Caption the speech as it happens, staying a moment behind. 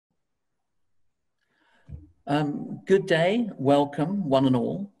Good day, welcome one and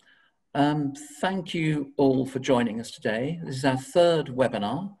all. Thank you all for joining us today. This is our third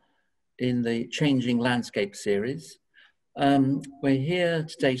webinar in the Changing Landscape series. We're here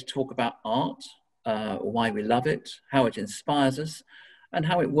today to talk about art, why we love it, how it inspires us, and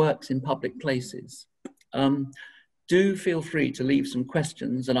how it works in public places. Do feel free to leave some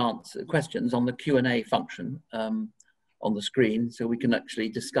questions and answer questions on the Q&A function on the screen, so we can actually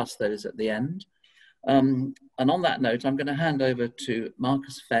discuss those at the end. And on that note, I'm going to hand over to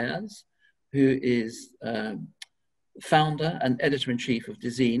Marcus Fairs, who is founder and editor-in-chief of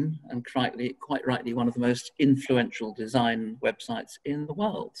Dezeen, and quite rightly one of the most influential design websites in the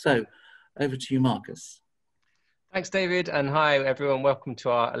world. So over to you, Marcus. Thanks, David, and hi everyone. Welcome to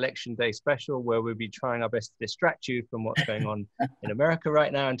our Election Day special, where we'll be trying our best to distract you from what's going on in America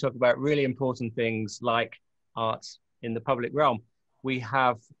right now and talk about really important things like art in the public realm. We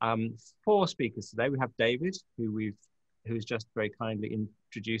have 4 speakers today. We have David, who's just very kindly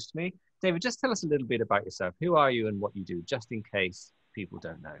introduced me. David, just tell us a little bit about yourself. Who are you and what you do, just in case people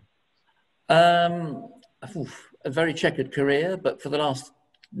don't know? A very checkered career, but for the last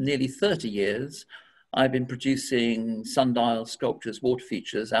nearly 30 years, I've been producing sundial sculptures, water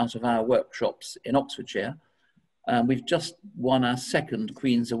features out of our workshops in Oxfordshire. We've just won our 2nd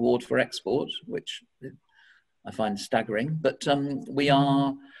Queen's Award for Export, which I find staggering, but we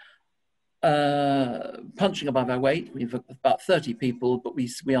are punching above our weight. We've about 30 people, but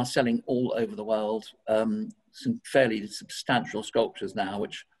we are selling all over the world, some fairly substantial sculptures now,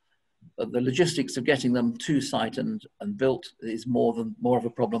 which the logistics of getting them to site and built is more of a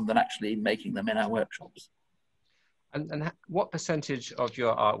problem than actually making them in our workshops. And what percentage of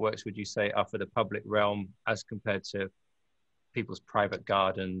your artworks would you say are for the public realm as compared to people's private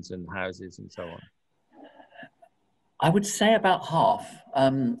gardens and houses and so on? I would say about half. I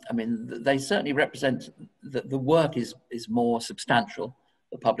mean, they certainly represent the work is more substantial,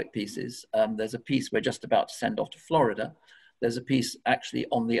 the public pieces. There's a piece we're just about to send off to Florida. There's a piece actually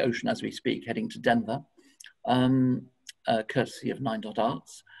on the ocean as we speak, heading to Denver, courtesy of 9 Dot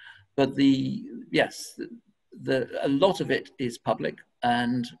Arts. But a lot of it is public,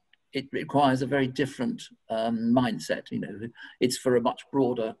 and it requires a very different mindset. You know, it's for a much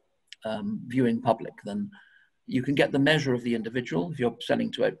broader viewing public than you can get the measure of the individual if you're selling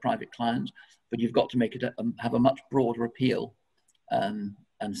to a private client, but you've got to make it have a much broader appeal and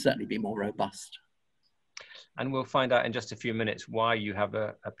certainly be more robust. And we'll find out in just a few minutes why you have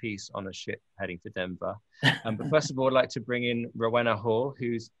a piece on a ship heading to Denver. But first of all, I'd like to bring in Morwenna Hall,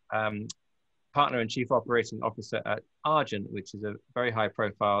 who's partner and chief operating officer at Argent, which is a very high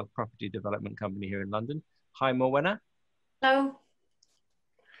profile property development company here in London. Hi, Morwenna. Hello.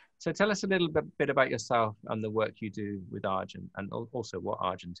 So tell us a little bit about yourself and the work you do with Argent, and also what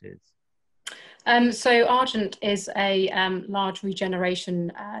Argent is. So Argent is a large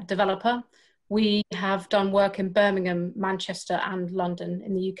regeneration developer. We have done work in Birmingham, Manchester and London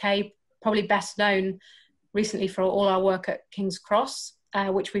in the UK, probably best known recently for all our work at King's Cross,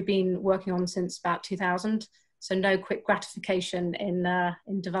 which we've been working on since about 2000. So no quick gratification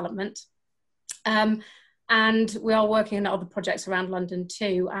in development. And we are working on other projects around London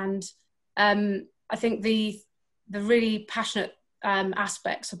too. And I think the really passionate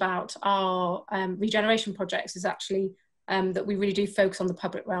aspects about our regeneration projects is actually that we really do focus on the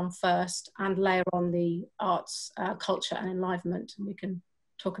public realm first and layer on the arts, culture and enlivenment. And we can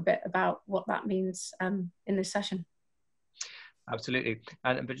talk a bit about what that means in this session. Absolutely.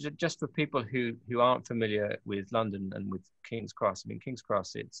 But just for people who aren't familiar with London and with King's Cross, I mean, King's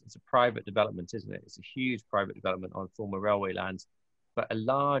Cross, it's a private development, isn't it? It's a huge private development on former railway lands, but a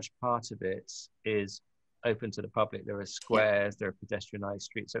large part of it is open to the public. There are squares, there are pedestrianised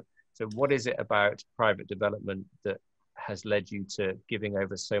streets. So what is it about private development that has led you to giving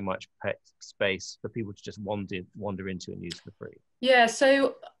over so much space for people to just wander into and use for free? Yeah,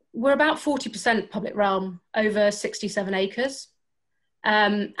 so we're about 40% public realm, over 67 acres.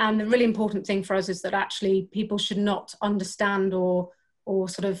 And the really important thing for us is that actually people should not understand or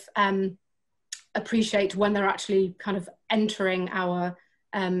sort of appreciate when they're actually kind of entering our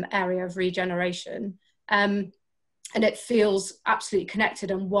area of regeneration. And it feels absolutely connected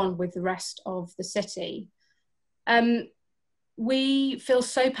and one with the rest of the city. We feel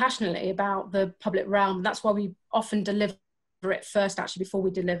so passionately about the public realm. That's why we often deliver it first, actually, before we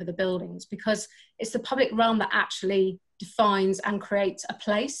deliver the buildings, because it's the public realm that actually defines and creates a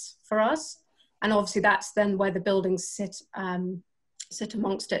place for us. And obviously that's then where the buildings sit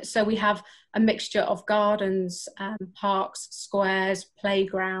amongst it. So we have a mixture of gardens, parks, squares,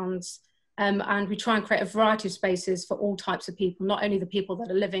 playgrounds, and we try and create a variety of spaces for all types of people, not only the people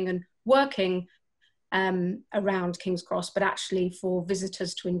that are living and working around King's Cross, but actually for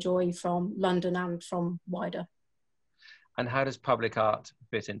visitors to enjoy from London and from wider. And how does public art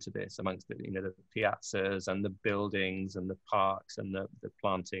fit into this amongst the, the piazzas and the buildings and the parks and the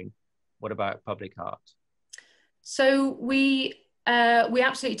planting? What about public art? So we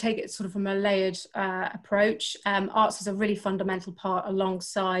absolutely take it sort of from a layered approach. Arts is a really fundamental part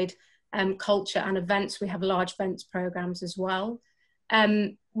alongside culture and events. We have large events programs as well.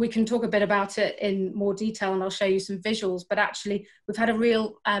 We can talk a bit about it in more detail, and I'll show you some visuals, but actually we've had a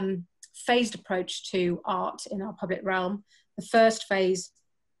real phased approach to art in our public realm. The first phase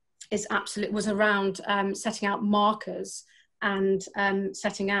was around setting out markers and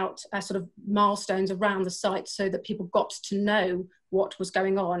setting out sort of milestones around the site so that people got to know what was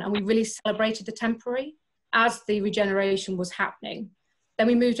going on. And we really celebrated the temporary as the regeneration was happening. Then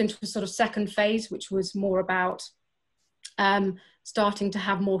we moved into a sort of second phase, which was more about starting to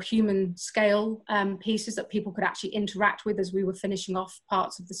have more human scale pieces that people could actually interact with as we were finishing off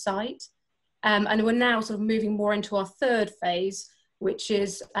parts of the site. And we're now sort of moving more into our third phase, which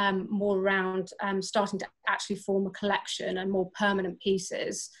is more around starting to actually form a collection and more permanent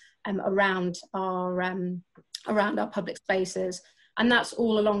pieces around our public spaces. And that's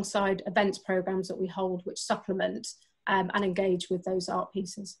all alongside events programs that we hold, which supplement and engage with those art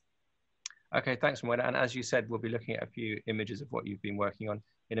pieces. Okay, thanks, Morwenna. And as you said, we'll be looking at a few images of what you've been working on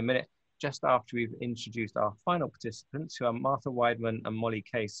in a minute, just after we've introduced our final participants, who are Martha Weidmann and Molly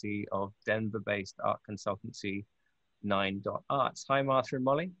Casey of Denver-based art consultancy 9.arts. Hi, Martha and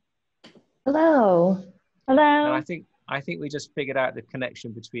Molly. Hello. Hello. And I think we just figured out the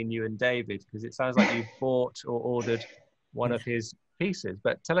connection between you and David, because it sounds like you bought or ordered one of his pieces.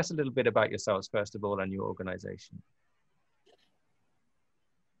 But tell us a little bit about yourselves, first of all, and your organization.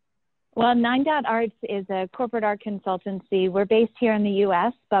 Well, 9.arts is a corporate art consultancy. We're based here in the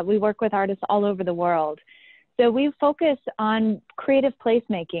US, but we work with artists all over the world. So we focus on creative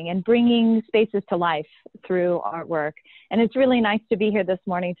placemaking and bringing spaces to life through artwork. And it's really nice to be here this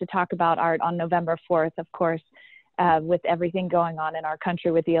morning to talk about art on November 4th, of course, with everything going on in our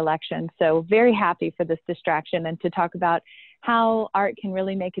country with the election. So very happy for this distraction and to talk about how art can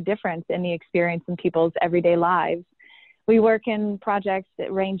really make a difference in the experience in people's everyday lives. We work in projects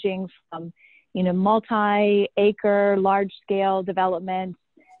that ranging from, multi-acre, large-scale developments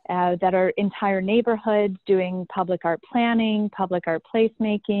that are entire neighborhoods doing public art planning, public art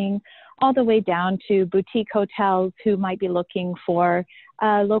placemaking, all the way down to boutique hotels who might be looking for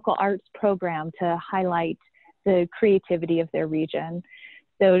a local arts program to highlight the creativity of their region.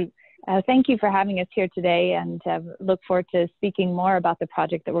 So thank you for having us here today, and look forward to speaking more about the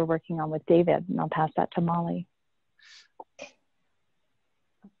project that we're working on with David, and I'll pass that to Molly.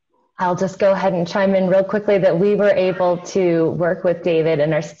 I'll just go ahead and chime in real quickly that we were able to work with David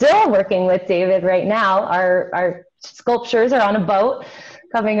and are still working with David right now. Our sculptures are on a boat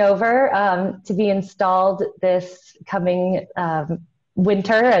coming over to be installed this coming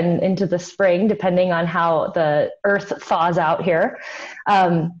winter and into the spring, depending on how the earth thaws out here.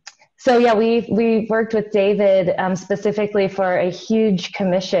 So yeah, we worked with David specifically for a huge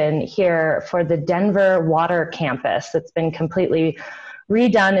commission here for the Denver Water Campus that's been completely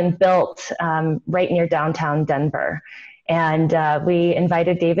redone and built right near downtown Denver. And we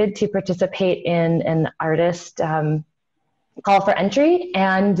invited David to participate in an artist call for entry,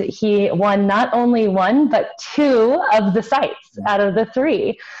 and he won not only one, but 2 of the sites out of the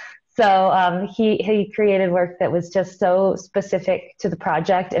 3. So he created work that was just so specific to the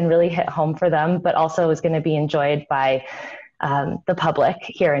project and really hit home for them, but also was going to be enjoyed by the public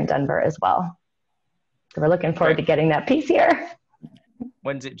here in Denver as well. So we're looking forward to getting that piece here.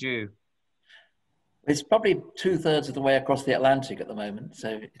 When's it due? It's probably 2/3 of the way across the Atlantic at the moment,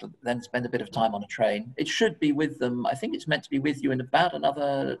 so it'll then spend a bit of time on a train. It should be with them. I think it's meant to be with you in about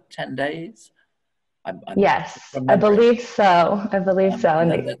another 10 days. Yes, I believe so. I believe so.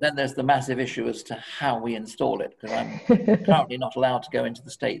 And then there's the massive issue as to how we install it, because I'm currently not allowed to go into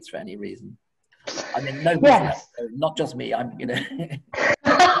the States for any reason. I mean, no, yes. Not just me.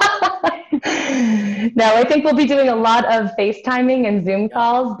 No, I think we'll be doing a lot of FaceTiming and Zoom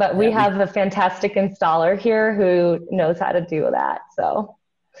calls, but we have a fantastic installer here who knows how to do that. So.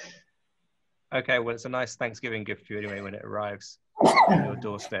 Okay, well, it's a nice Thanksgiving gift for you anyway when it arrives on your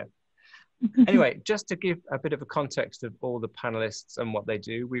doorstep. Anyway, just to give a bit of a context of all the panelists and what they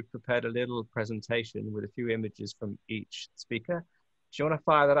do, we've prepared a little presentation with a few images from each speaker. Do you want to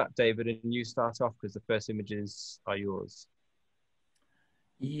fire that up, David, and you start off because the first images are yours?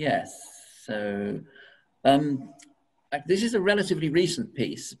 Yes. So this is a relatively recent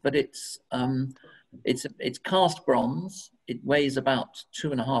piece, but it's cast bronze. It weighs about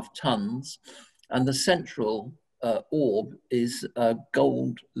 2.5 tons, And the central orb is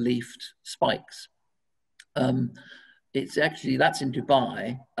gold-leafed spikes. It's actually, that's in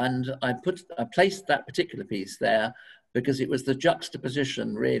Dubai, and I placed that particular piece there because it was the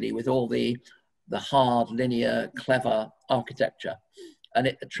juxtaposition really with all the hard, linear, clever architecture, and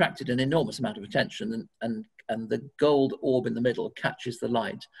it attracted an enormous amount of attention, and the gold orb in the middle catches the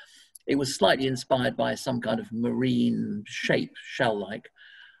light. It was slightly inspired by some kind of marine shape, shell-like,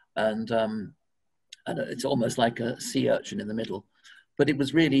 and it's almost like a sea urchin in the middle. But it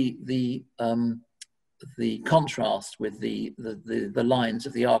was really the contrast with the lines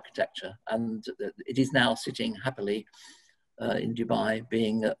of the architecture, and it is now sitting happily in Dubai,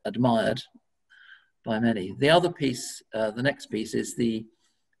 being admired by many. The other piece, the next piece,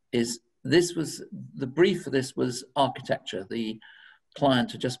 this was the brief for this was architecture. The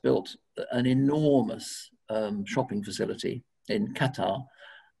client had just built an enormous shopping facility in Qatar,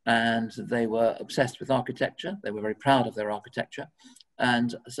 and they were obsessed with architecture. They were very proud of their architecture,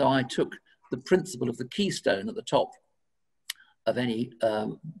 and so I took the principle of the keystone at the top of any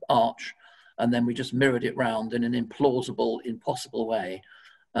arch, and then we just mirrored it round in an implausible, impossible way.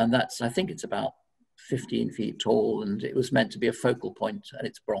 And that's, I think it's about 15 feet tall, and it was meant to be a focal point, and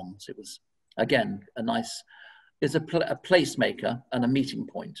it's bronze. It was, again, a nice, it's a placemaker and a meeting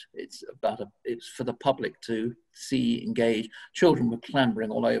point. It's for the public to see, engage. Children were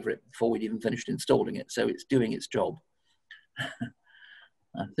clambering all over it before we'd even finished installing it, so it's doing its job.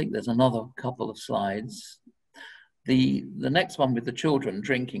 I think there's another couple of slides. The next one with the children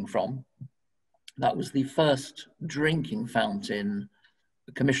drinking from, that was the first drinking fountain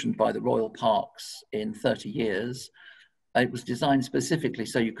commissioned by the Royal Parks in 30 years. It was designed specifically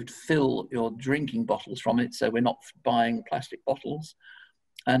so you could fill your drinking bottles from it, so we're not buying plastic bottles.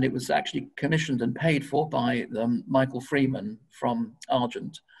 And it was actually commissioned and paid for by Michael Freeman from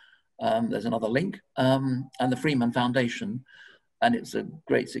Argent. There's another link, and the Freeman Foundation. And it's a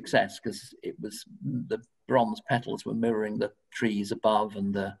great success because it was, the bronze petals were mirroring the trees above,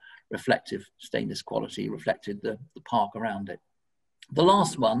 and the reflective stainless quality reflected the park around it. The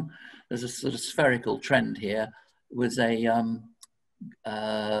last one, there's a sort of spherical trend here, was the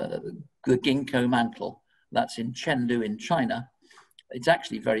ginkgo mantle. That's in Chengdu in China. It's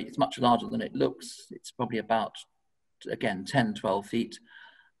actually it's much larger than it looks. It's probably about, again, 10, 12 feet.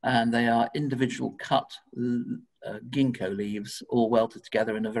 And they are individual cut ginkgo leaves, all welted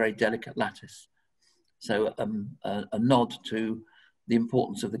together in a very delicate lattice. So a nod to the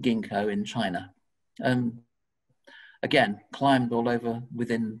importance of the ginkgo in China. Again, climbed all over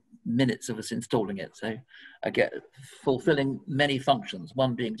within minutes of us installing it. So I get fulfilling many functions,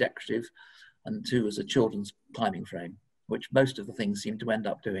 one being decorative and two as a children's climbing frame, which most of the things seem to end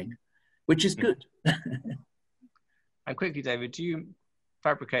up doing, which is good. And quickly, David, do you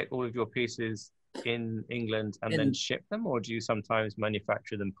fabricate all of your pieces in England and then ship them, or do you sometimes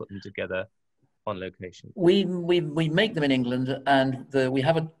manufacture them, put them together on location? We make them in England, and we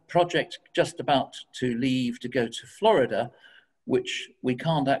have a project just about to leave to go to Florida, which we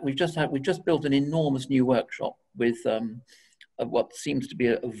can't. We've just built an enormous new workshop with what seems to be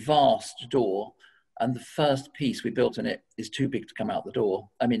a vast door, and the first piece we built in it is too big to come out the door.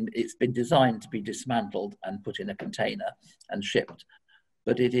 I mean, it's been designed to be dismantled and put in a container and shipped,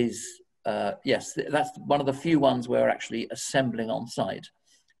 but it is. Yes, that's one of the few ones we're actually assembling on site.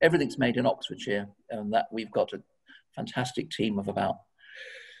 Everything's made in Oxfordshire, and that we've got a fantastic team of about,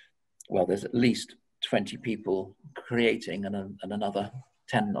 well, there's at least 20 people creating and another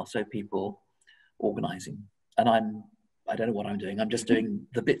 10 or so people organizing. And I don't know what I'm doing. I'm just doing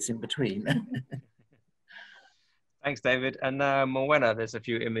the bits in between. Thanks, David. And now, Morwenna, there's a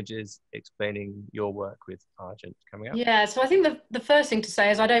few images explaining your work with Argent coming up. Yeah, so I think the first thing to say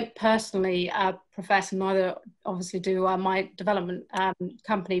is I don't personally profess, and neither obviously do my development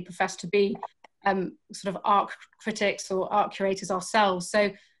company, profess to be sort of art critics or art curators ourselves.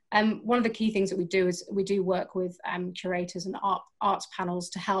 So one of the key things that we do is we do work with curators and arts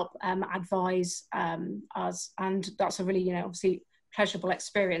panels to help advise us, and that's a really, obviously pleasurable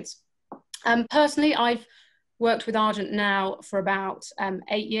experience. Personally, I've worked with Argent now for about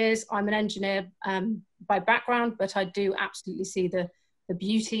 8 years. I'm an engineer by background, but I do absolutely see the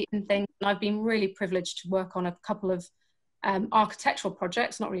beauty in things. And I've been really privileged to work on a couple of architectural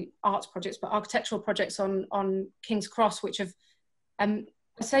projects, not really arts projects, but architectural projects on King's Cross, which have, I'd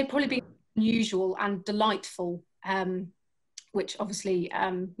say, probably been unusual and delightful, which obviously,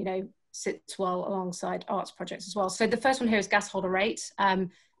 sits well alongside arts projects as well. So the first one here is gas holder 8.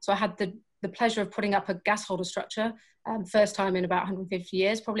 So I had the the pleasure of putting up a gas holder structure, first time in about 150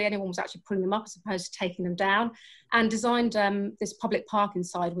 years. Probably anyone was actually putting them up as opposed to taking them down, and designed this public park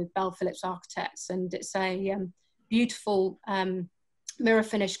inside with Bell Phillips Architects. And it's a beautiful mirror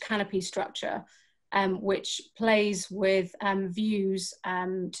finish canopy structure, which plays with views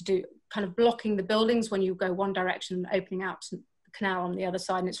to do kind of blocking the buildings when you go one direction and opening out to the canal on the other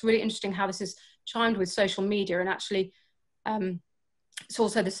side. And it's really interesting how this is chimed with social media, and actually it's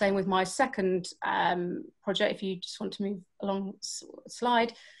also the same with my second project, if you just want to move along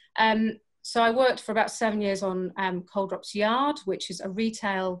slide. So I worked for about 7 years on Coal Drops Yard, which is a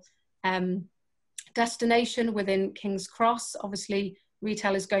retail destination within King's Cross. Obviously,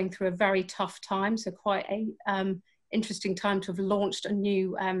 retail is going through a very tough time, so quite a interesting time to have launched a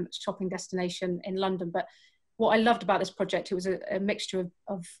new shopping destination in London. But what I loved about this project, it was a mixture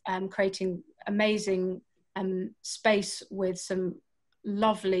of creating amazing space with some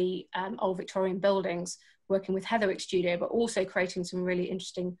lovely old Victorian buildings, working with Heatherwick Studio, but also creating some really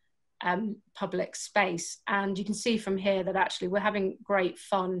interesting public space. And you can see from here that actually we're having great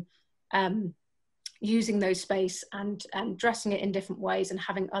fun using those space and dressing it in different ways, and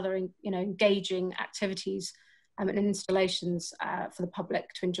having other engaging activities and installations for the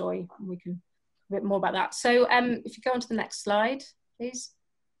public to enjoy. And we can a bit more about that. So if you go on to the next slide, please.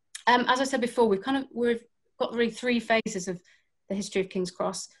 As I said before, we've got really 3 phases of the history of King's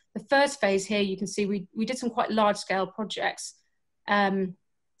Cross. The first phase here, you can see we did some quite large scale projects.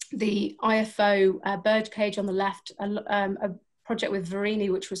 The IFO birdcage on the left, a project with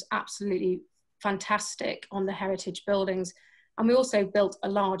Verini, which was absolutely fantastic on the heritage buildings. And we also built a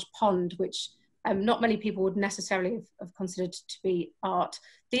large pond, which not many people would necessarily have considered to be art.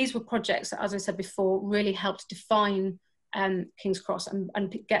 These were projects that, as I said before, really helped define King's Cross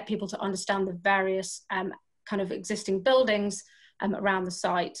and get people to understand the various kind of existing buildings around the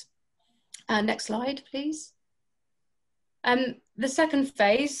site. Next slide, please. The second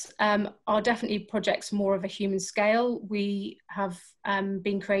phase are definitely projects more of a human scale. We have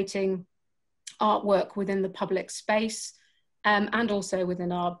been creating artwork within the public space and also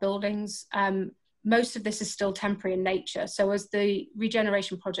within our buildings. Most of this is still temporary in nature. So as the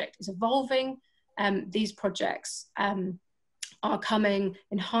regeneration project is evolving, these projects are coming,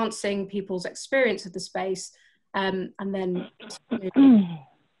 enhancing people's experience of the space. And then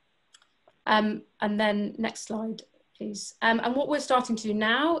next slide, please. And what we're starting to do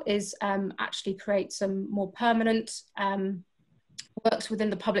now is actually create some more permanent works within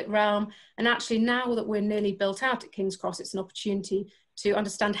the public realm. And actually, now that we're nearly built out at King's Cross, it's an opportunity to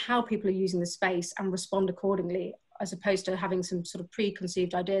understand how people are using the space and respond accordingly, as opposed to having some sort of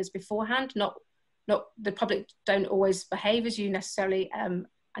preconceived ideas beforehand. Not the public don't always behave as you necessarily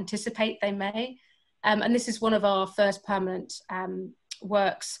anticipate they may. And this is one of our first permanent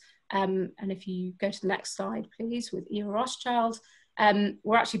works. And if you go to the next slide, please, with Eva Rothschild.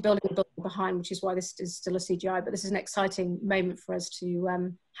 We're actually building a building behind, which is why this is still a CGI, but this is an exciting moment for us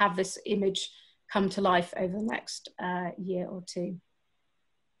to have this image come to life over the next year or 2.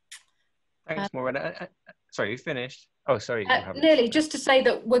 Thanks, Morwenna. Sorry, you finished? Oh, sorry. Nearly, just to say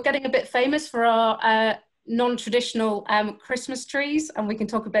that we're getting a bit famous for our non-traditional Christmas trees, and we can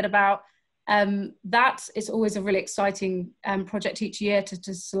talk a bit about that. It's always a really exciting project each year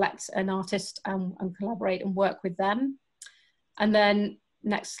to select an artist and collaborate and work with them. And then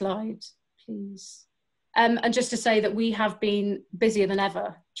next slide, please. And just to say that we have been busier than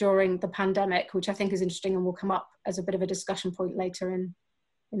ever during the pandemic, which I think is interesting and will come up as a bit of a discussion point later in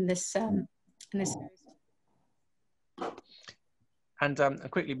this series. And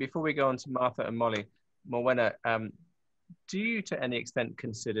quickly, before we go on to Martha and Molly, Morwenna, do you to any extent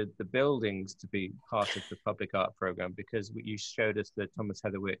consider the buildings to be part of the public art program? Because you showed us the Thomas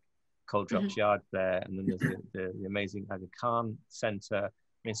Heatherwick Coal Drops Yard there, and then there's the amazing Aga Khan Centre. I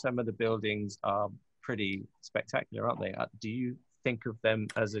mean, some of the buildings are pretty spectacular, aren't they? Do you think of them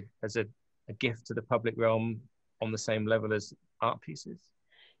as a gift to the public realm on the same level as art pieces?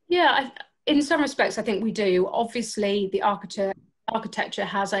 Yeah, in some respects, I think we do. Obviously, the architecture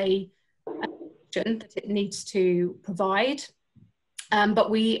has a function that it needs to provide, but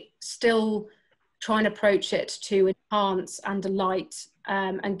we still try and approach it to enhance and delight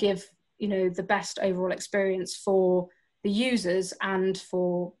and give the best overall experience for the users and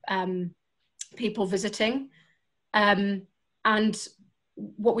for people visiting. And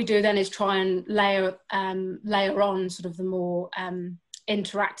what we do then is try and layer on sort of the more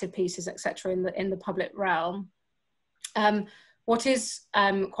interactive pieces, etc., in the public realm. What is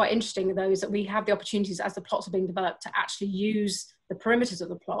quite interesting, though, is that we have the opportunities as the plots are being developed to actually use the perimeters of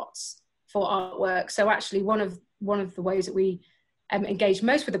the plots for artwork. So actually, one of the ways that we engage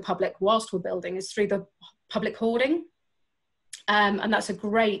most with the public whilst we're building is through the public hoarding. And that's a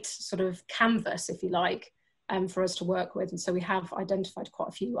great sort of canvas, if you like, for us to work with. And so we have identified quite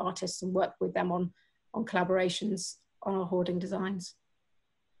a few artists and worked with them on collaborations on our hoarding designs.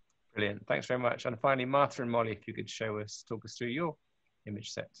 Brilliant, thanks very much. And finally, Martha and Molly, if you could talk us through your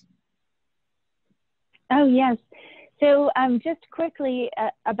image sets. Oh, yes. So just quickly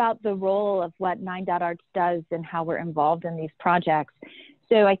about the role of what 9.Arts does and how we're involved in these projects.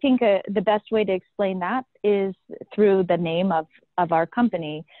 So I think the best way to explain that is through the name of our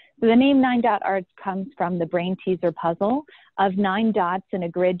company. So the name 9.Arts comes from the brain teaser puzzle of 9 dots in a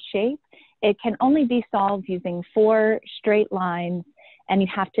grid shape. It can only be solved using 4 straight lines, and you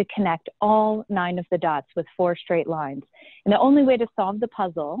have to connect all 9 of the dots with 4 straight lines. And the only way to solve the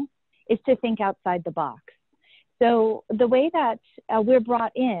puzzle is to think outside the box. So the way that we're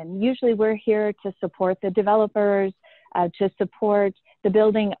brought in, usually we're here to support the developers, to support the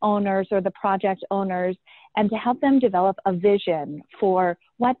building owners or the project owners, and to help them develop a vision for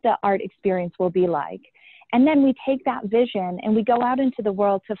what the art experience will be like. And then we take that vision and we go out into the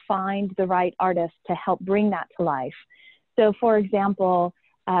world to find the right artists to help bring that to life. So for example,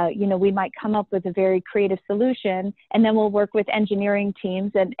 you know, we might come up with a very creative solution, and then we'll work with engineering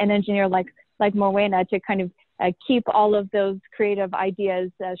teams and an engineer like Morwenna to kind of keep all of those creative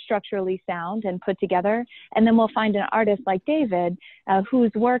ideas structurally sound and put together. And then we'll find an artist like David,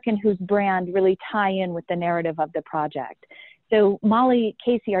 whose work and whose brand really tie in with the narrative of the project. So Molly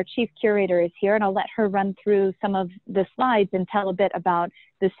Casey, our chief curator, is here, and I'll let her run through some of the slides and tell a bit about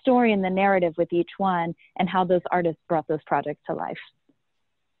the story and the narrative with each one and how those artists brought those projects to life.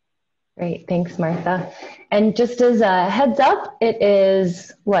 Great, thanks, Martha. And just as a heads up, it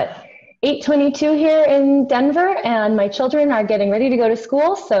is, what, 8:22 here in Denver, and my children are getting ready to go to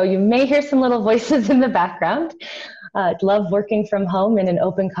school, so you may hear some little voices in the background. I love working from home in an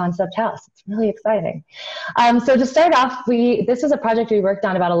open concept house. It's really exciting. So to start off, this is a project we worked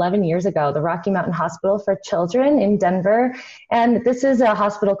on about 11 years ago, the Rocky Mountain Hospital for Children in Denver. And this is a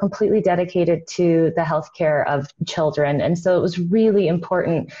hospital completely dedicated to the healthcare of children. And so it was really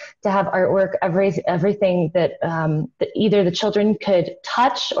important to have artwork, everything that either the children could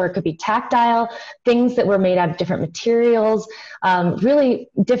touch or could be tactile, things that were made out of different materials, really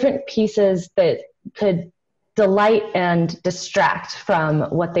different pieces that could delight and distract from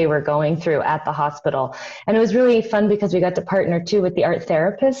what they were going through at the hospital. And it was really fun because we got to partner too with the art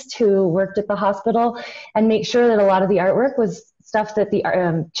therapist who worked at the hospital and make sure that a lot of the artwork was stuff that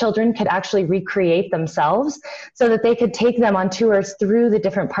the children could actually recreate themselves, so that they could take them on tours through the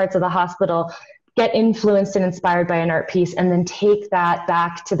different parts of the hospital, get influenced and inspired by an art piece, and then take that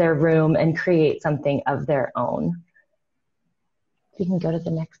back to their room and create something of their own. You can go to the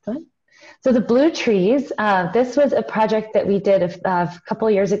next one. So the blue trees, this was a project that we did a couple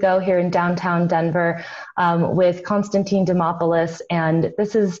of years ago here in downtown Denver with Konstantin Dimopoulos. And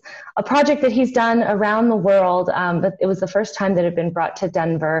this is a project that he's done around the world, but it was the first time that it had been brought to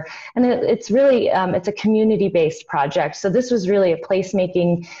Denver. And it's really, it's a community-based project. So this was really a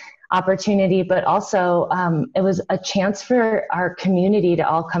placemaking opportunity, but also it was a chance for our community to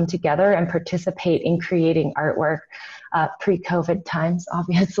all come together and participate in creating artwork. Pre-COVID times,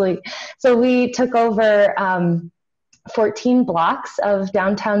 obviously. So we took over 14 blocks of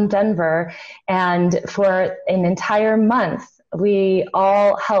downtown Denver, and for an entire month, we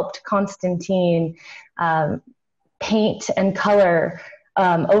all helped Konstantin paint and color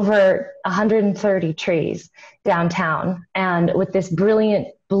over 130 trees downtown, and with this brilliant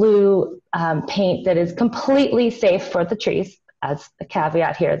blue paint that is completely safe for the trees. As a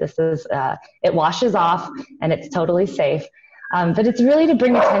caveat here, this is, it washes off and it's totally safe. But it's really to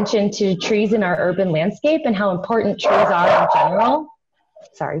bring attention to trees in our urban landscape and how important trees are in general.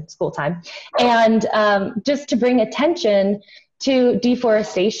 Sorry, school time. And just to bring attention to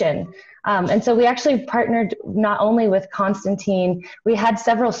deforestation. And so we actually partnered not only with Konstantin, we had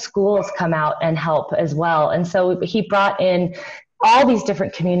several schools come out and help as well. And so he brought in all these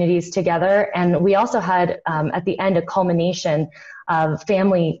different communities together. And we also had at the end a culmination of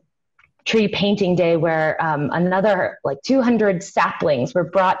family tree painting day where another like 200 saplings were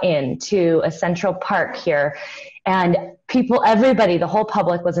brought in to a central park here. And people, everybody, the whole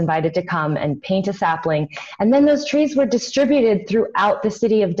public was invited to come and paint a sapling. And then those trees were distributed throughout the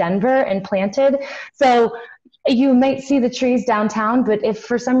city of Denver and planted. So you might see the trees downtown, but if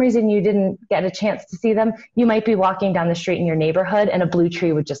for some reason you didn't get a chance to see them, you might be walking down the street in your neighborhood and a blue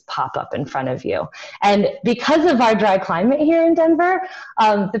tree would just pop up in front of you. And because of our dry climate here in Denver,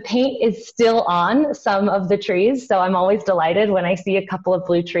 the paint is still on some of the trees. So I'm always delighted when I see a couple of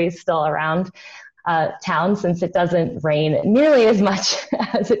blue trees still around. town, since it doesn't rain nearly as much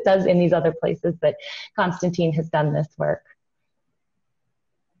as it does in these other places that Constantine has done this work.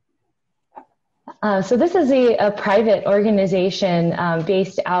 So this is a private organization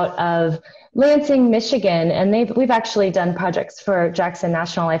based out of Lansing, Michigan, and we've actually done projects for Jackson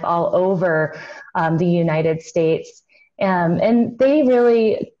National Life all over the United States. And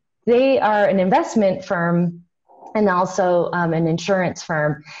they are an investment firm and also an insurance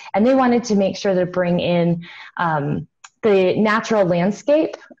firm. And they wanted to make sure to bring in the natural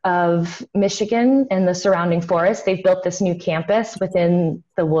landscape of Michigan and the surrounding forest. They've built this new campus within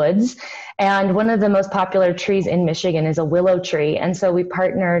the woods. And one of the most popular trees in Michigan is a willow tree. And so we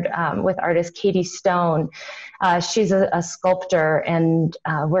partnered with artist Katie Stone. She's a sculptor and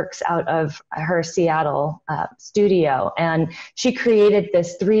works out of her Seattle studio. And she created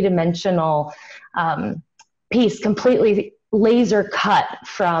this three-dimensional piece, completely laser cut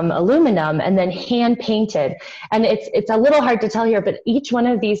from aluminum and then hand painted. And it's a little hard to tell here, but each one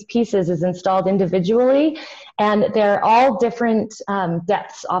of these pieces is installed individually, and they're all different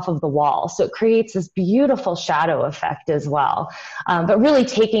depths off of the wall. So it creates this beautiful shadow effect as well, but really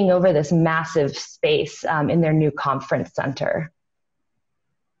taking over this massive space in their new conference center.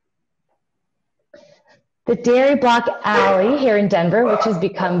 The Dairy Block Alley here in Denver, which has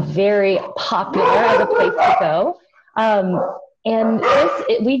become very popular as a place to go. And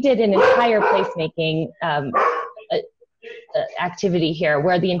we did an entire placemaking activity here,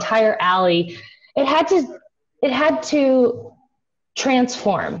 where the entire alley, it had to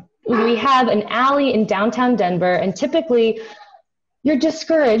transform. We have an alley in downtown Denver, and typically you're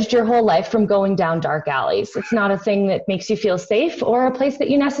discouraged your whole life from going down dark alleys. It's not a thing that makes you feel safe or a place that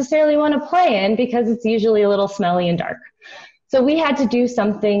you necessarily want to play in, because it's usually a little smelly and dark. So we had to do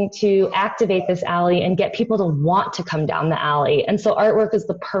something to activate this alley and get people to want to come down the alley. And so artwork is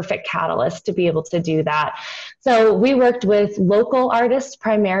the perfect catalyst to be able to do that. So we worked with local artists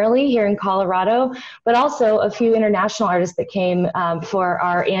primarily here in Colorado, but also a few international artists that came for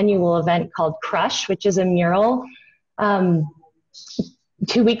our annual event called Crush, which is a mural,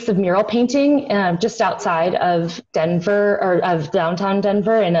 2 weeks of mural painting just outside of Denver, or of downtown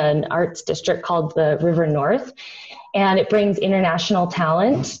Denver, in an arts district called the River North. And it brings international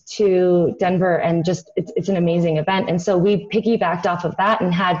talent to Denver, and just it's an amazing event. And so we piggybacked off of that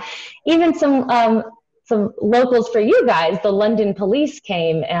and had even some locals for you guys. The London police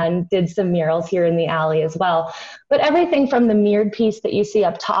came and did some murals here in the alley as well. But everything from the mirrored piece that you see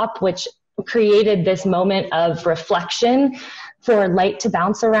up top, which created this moment of reflection for light to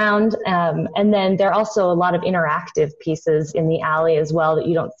bounce around. And then there are also a lot of interactive pieces in the alley as well that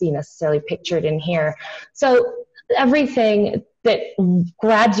you don't see necessarily pictured in here. So everything that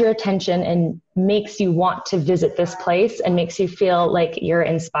grabs your attention and makes you want to visit this place and makes you feel like you're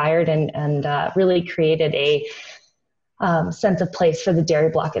inspired, and really created a sense of place for the Dairy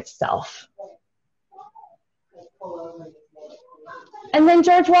Block itself. And then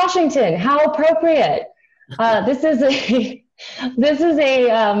George Washington, how appropriate. This is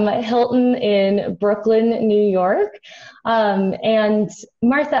a Hilton in Brooklyn, New York. And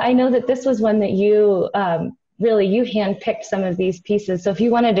Martha, I know that this was one that you you handpicked some of these pieces. So if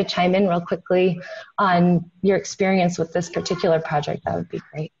you wanted to chime in real quickly on your experience with this particular project, that would be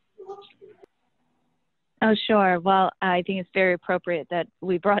great. Oh, sure. Well, I think it's very appropriate that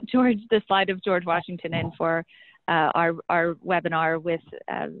we brought the slide of George Washington in for our webinar with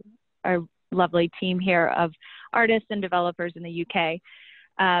our lovely team here of artists and developers in the UK.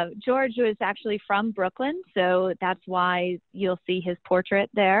 George was actually from Brooklyn, so that's why you'll see his portrait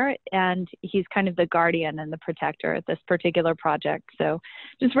there, and he's kind of the guardian and the protector at this particular project. So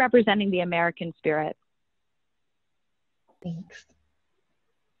just representing the American spirit. Thanks.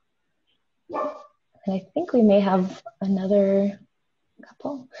 And I think we may have another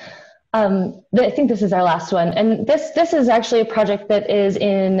couple. I think this is our last one. And this is actually a project that is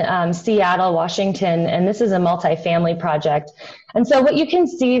in Seattle, Washington, and this is a multifamily project. And so what you can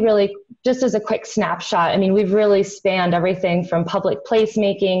see really, just as a quick snapshot, I mean, we've really spanned everything from public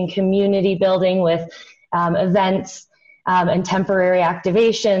placemaking, community building with events and temporary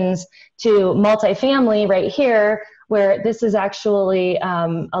activations, to multifamily right here, where this is actually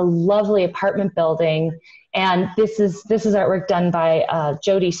a lovely apartment building. And this is artwork done by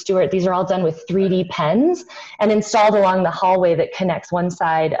Jody Stewart. These are all done with 3D pens and installed along the hallway that connects one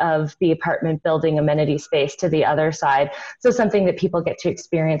side of the apartment building amenity space to the other side. So something that people get to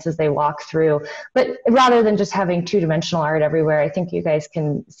experience as they walk through. But rather than just having two-dimensional art everywhere, I think you guys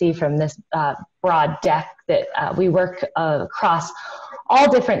can see from this broad deck that we work across all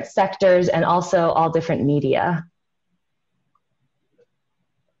different sectors and also all different media.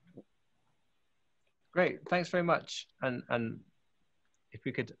 Great, thanks very much. And if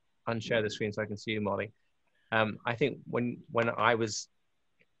we could unshare the screen so I can see you, Molly. I think when I was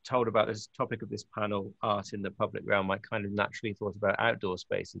told about this topic of this panel, art in the public realm, I kind of naturally thought about outdoor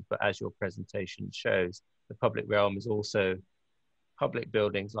spaces, but as your presentation shows, the public realm is also public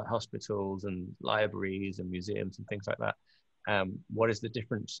buildings like hospitals and libraries and museums and things like that. What is the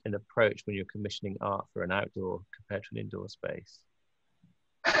difference in approach when you're commissioning art for an outdoor compared to an indoor space?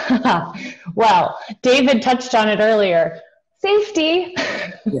 Well, David touched on it earlier. Safety.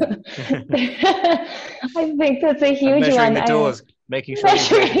 Yeah. I think that's a huge measuring one. The doors, making sure you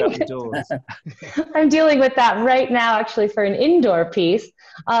measure up the doors. I'm dealing with that right now, actually, for an indoor piece.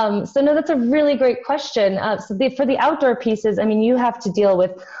 So no, that's a really great question. For the outdoor pieces, I mean, you have to deal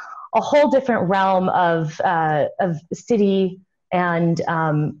with a whole different realm of city and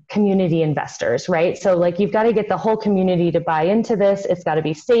community investors, right? So like, you've got to get the whole community to buy into this. It's got to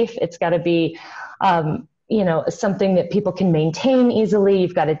be safe. It's got to be, you know, something that people can maintain easily.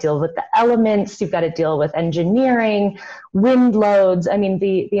 You've got to deal with the elements. You've got to deal with engineering, wind loads. I mean,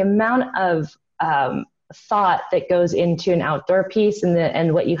 the amount of thought that goes into an outdoor piece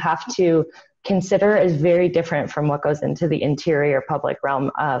and what you have to consider is very different from what goes into the interior public realm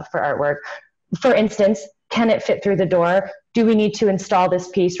for artwork. For instance, can it fit through the door? Do we need to install this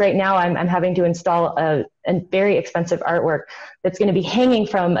piece? Right now, I'm having to install a very expensive artwork that's going to be hanging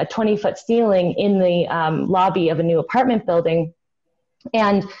from a 20-foot ceiling in the lobby of a new apartment building.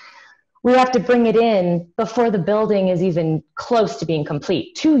 And we have to bring it in before the building is even close to being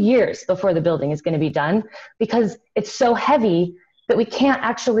complete, 2 years before the building is going to be done, because it's so heavy that we can't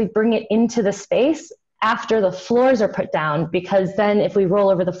actually bring it into the space after the floors are put down, because then if we roll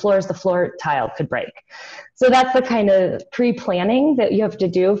over the floors, the floor tile could break. So that's the kind of pre-planning that you have to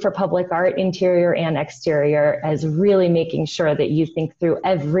do for public art, interior and exterior, as really making sure that you think through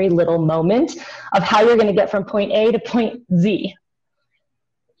every little moment of how you're going to get from point A to point Z.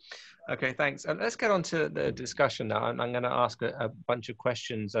 Okay, thanks. And let's get on to the discussion now. I'm going to ask a bunch of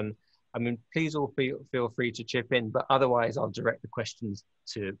questions, and I mean, please all feel free to chip in, but otherwise I'll direct the questions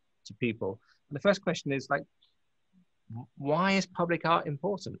to people. And the first question is, like, why is public art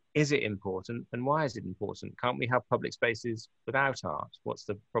important? Is it important, and why is it important? Can't we have public spaces without art? What's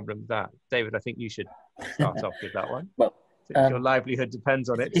the problem with that? David, I think you should start off with that one. Well, your livelihood depends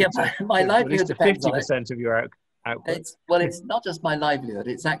on it. Yeah, my livelihood depends on it. 50% of your output. Well, it's not just my livelihood,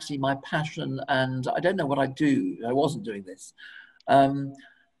 it's actually my passion, and I don't know what I'd do if I wasn't doing this.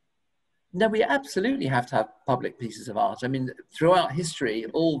 No, we absolutely have to have public pieces of art. I mean, throughout history,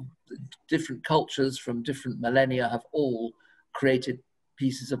 all different cultures from different millennia have all created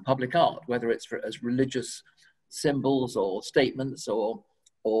pieces of public art, whether it's as religious symbols or statements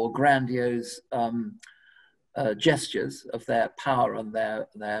or grandiose gestures of their power and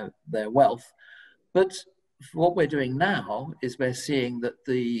their wealth. But what we're doing now is we're seeing that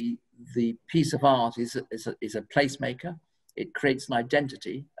the piece of art is a placemaker. It creates an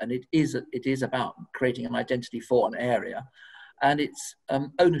identity, and it is about creating an identity for an area, and it's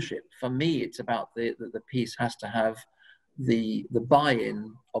ownership. For me, it's about the piece has to have the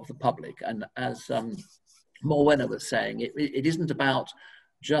buy-in of the public, and as Morwenna was saying, it isn't about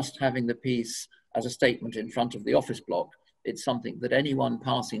just having the piece as a statement in front of the office block. It's something that anyone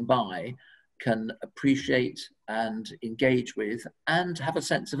passing by can appreciate and engage with, and have a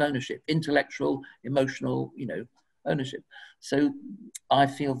sense of ownership, intellectual, emotional, you know, ownership. So I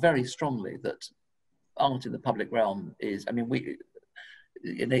feel very strongly that art in the public realm is, I mean,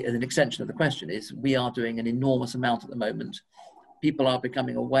 an extension of the question is, we are doing an enormous amount at the moment. People are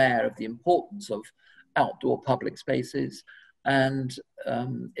becoming aware of the importance of outdoor public spaces and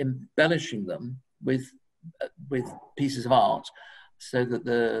embellishing them with pieces of art, so that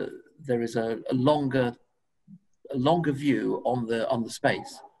there is a longer view on the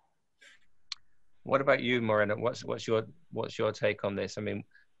space. What about you, Morwenna? What's your take on this? I mean,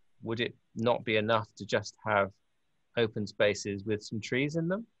 would it not be enough to just have open spaces with some trees in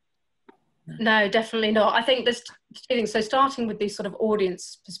them? No, definitely not. I think there's two things. So starting with the sort of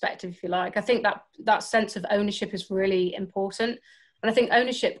audience perspective, if you like, I think that sense of ownership is really important. And I think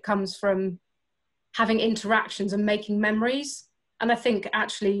ownership comes from having interactions and making memories. And I think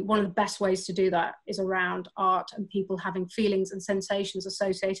actually one of the best ways to do that is around art and people having feelings and sensations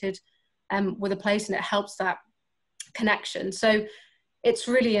associated with a place, and it helps that connection. So it's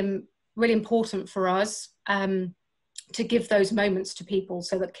really, really important for us to give those moments to people,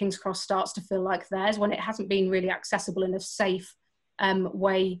 so that King's Cross starts to feel like theirs, when it hasn't been really accessible in a safe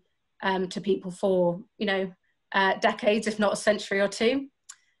way to people for, you know, decades, if not a century or two.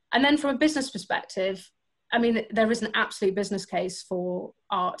 And then from a business perspective, I mean, there is an absolute business case for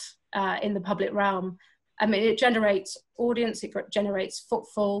art in the public realm. I mean, it generates audience, it generates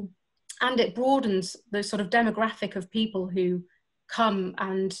footfall, and it broadens the sort of demographic of people who come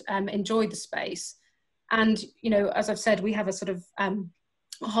and enjoy the space. And, you know, as I've said, we have a sort of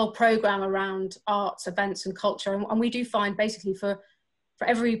a whole program around arts, events and culture. And we do find basically for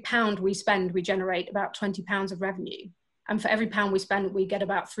every pound we spend, we generate about £20 of revenue. And for every pound we spend, we get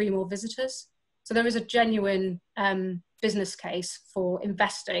about 3 more visitors. So there is a genuine business case for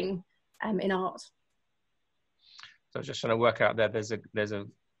investing in art. So I was just trying to work out that there's a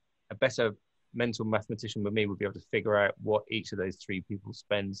better mental mathematician with me would be able to figure out what each of those 3 people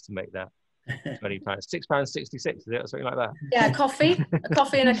spends to make that £20. £6.66, is it, or something like that? Yeah, a coffee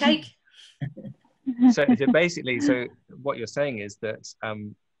and a cake. So basically, so what you're saying is that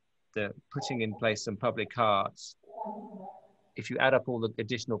the putting in place some public arts, if you add up all the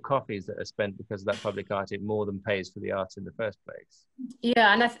additional coffees that are spent because of that public art, it more than pays for the art in the first place.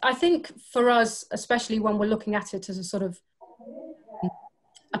 Yeah, and I think for us, especially when we're looking at it as a sort of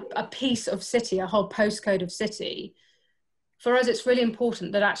a piece of city, a whole postcode of city, for us it's really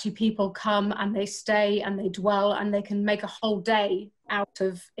important that actually people come and they stay and they dwell and they can make a whole day out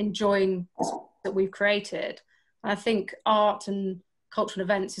of enjoying this that we've created. And I think art and cultural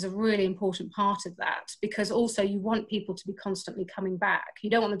events is a really important part of that, because also you want people to be constantly coming back. You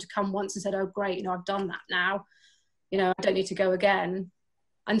don't want them to come once and say, oh great, you know, I've done that now, you know, I don't need to go again.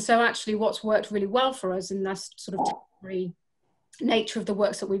 And so actually what's worked really well for us in this sort of temporary nature of the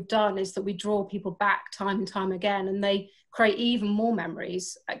works that we've done is that we draw people back time and time again, and they create even more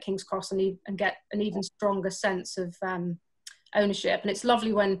memories at King's Cross and get an even stronger sense of ownership. And it's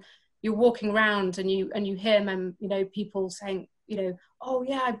lovely when you're walking around and you hear you know, people saying, you know, oh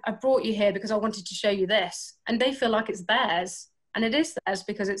yeah, I brought you here because I wanted to show you this, and they feel like it's theirs, and it is theirs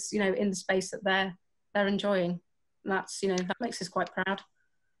because it's, you know, in the space that they're enjoying. And that's, you know, that makes us quite proud.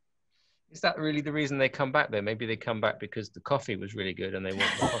 Is that really the reason they come back though? Maybe they come back because the coffee was really good and they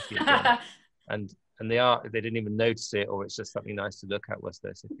want the coffee again. And they didn't even notice it, or it's just something nice to look at whilst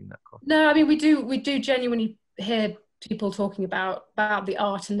they're sipping that coffee. No, I mean, we do genuinely hear people talking about the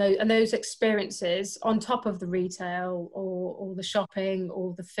art and those experiences on top of the retail or the shopping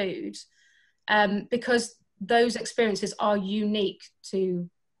or the food, because those experiences are unique to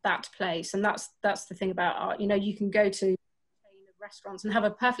that place. And that's the thing about art. You know, you can go to restaurants and have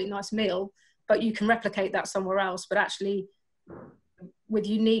a perfectly nice meal, but you can replicate that somewhere else. But actually with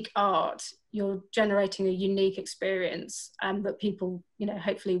unique art, you're generating a unique experience that people, you know,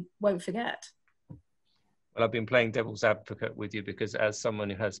 hopefully won't forget. Well, I've been playing devil's advocate with you because as someone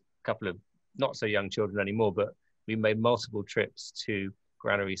who has a couple of not so young children anymore, but we made multiple trips to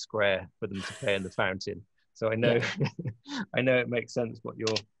Granary Square for them to play in the fountain. So I know, I know it makes sense what you're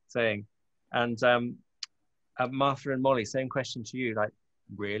saying. And Martha and Molly, same question to you. Like,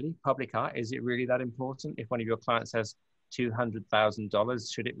 really, public art, is it really that important? If one of your clients has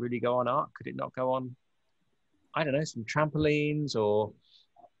 $200,000, should it really go on art? Could it not go on, I don't know, some trampolines or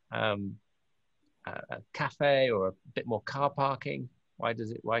a cafe or a bit more car parking? Why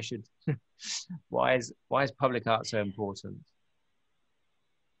is public art so important?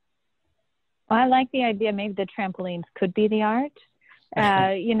 Well, I like the idea maybe the trampolines could be the art.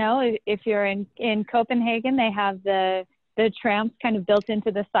 You know, if you're in Copenhagen, they have the tramps kind of built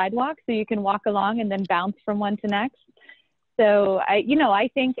into the sidewalk, so you can walk along and then bounce from one to next. So I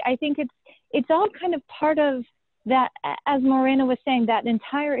think it's all kind of part of that, as Morwenna was saying, that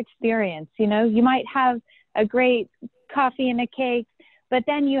entire experience. You know, you might have a great coffee and a cake, but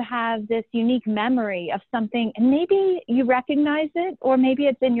then you have this unique memory of something, and maybe you recognize it, or maybe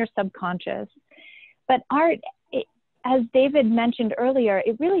it's in your subconscious. But art, as David mentioned earlier,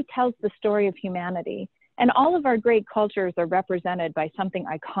 it really tells the story of humanity. And all of our great cultures are represented by something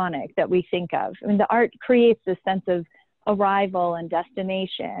iconic that we think of. I mean, the art creates this sense of arrival and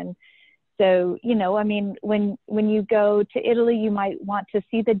destination. So, you know, I mean, when you go to Italy, you might want to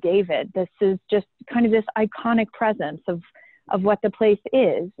see the David. This is just kind of this iconic presence of what the place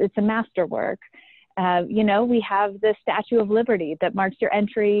is. It's a masterwork. You know, we have the Statue of Liberty that marks your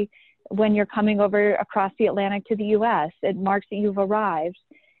entry when you're coming over across the Atlantic to the US. It marks that you've arrived.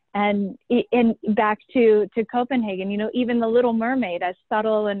 And back to Copenhagen, you know, even the Little Mermaid, as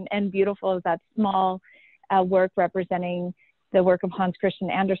subtle and beautiful as that small work representing the work of Hans Christian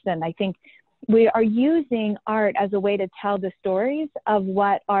Andersen, I think we are using art as a way to tell the stories of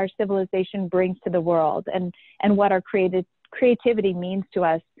what our civilization brings to the world and what our creativity means to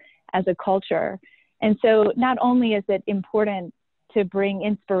us as a culture. And so not only is it important to bring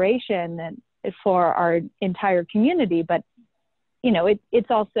inspiration for our entire community, but you know,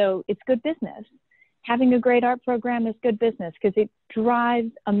 it's good business. having a great art program is good business because it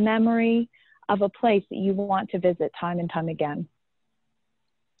drives a memory of a place that you want to visit time and time again.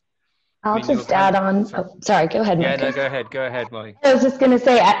 I'll just add on. Oh, sorry, go ahead, Yeah, Marcus. no, go ahead, Molly. I was just going to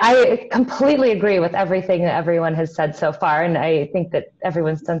say, I completely agree with everything that everyone has said so far, and I think that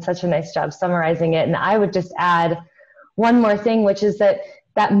everyone's done such a nice job summarizing it. And I would just add one more thing, which is that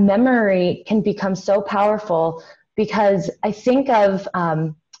memory can become so powerful, because I think of,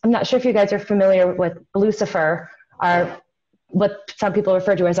 I'm not sure if you guys are familiar with Lucifer, what some people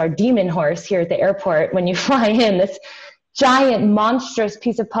refer to as our demon horse here at the airport when you fly in, this giant, monstrous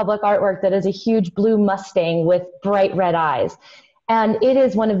piece of public artwork that is a huge blue Mustang with bright red eyes. And it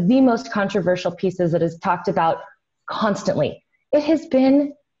is one of the most controversial pieces that is talked about constantly. It has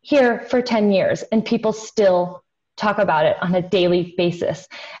been here for 10 years and people still talk about it on a daily basis.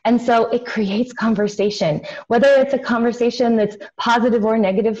 And so it creates conversation, whether it's a conversation that's positive or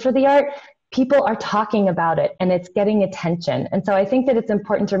negative for the art. People are talking about it and it's getting attention. And so I think that it's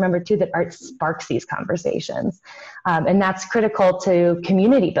important to remember too that art sparks these conversations. And that's critical to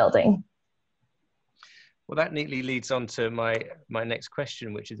community building. Well, that neatly leads on to my next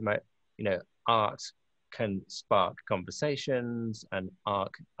question, which is about, art can spark conversations and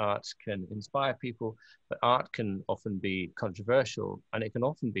art can inspire people, but art can often be controversial and it can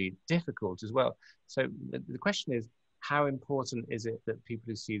often be difficult as well. So the question is, how important is it that people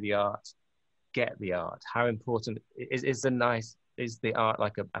who see the art get the art? How important is the art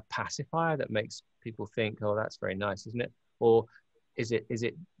like a pacifier that makes people think, oh, that's very nice, isn't it? Or is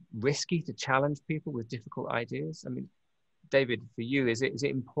it risky to challenge people with difficult ideas? I mean, David, for you, is it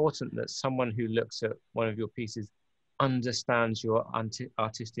important that someone who looks at one of your pieces understands your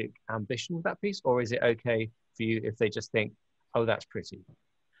artistic ambition with that piece? Or is it okay for you if they just think, oh, that's pretty?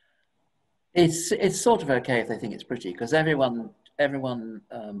 It's sort of okay if they think it's pretty, because everyone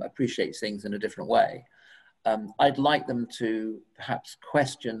appreciates things in a different way. I'd like them to perhaps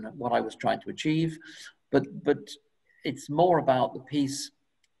question what I was trying to achieve, but it's more about the piece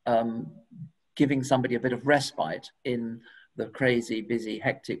giving somebody a bit of respite in the crazy, busy,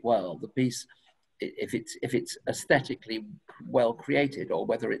 hectic world. The piece, if it's aesthetically well created, or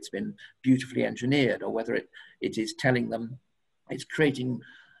whether it's been beautifully engineered, or whether it is telling them, it's creating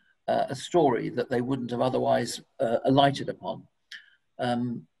a story that they wouldn't have otherwise alighted upon.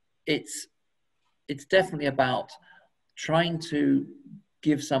 It's definitely about trying to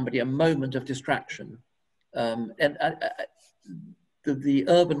give somebody a moment of distraction. The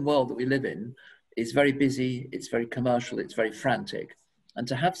urban world that we live in is very busy, it's very commercial, it's very frantic. And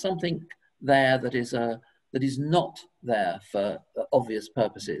to have something there that is not there for obvious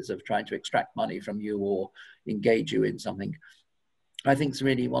purposes of trying to extract money from you or engage you in something, I think is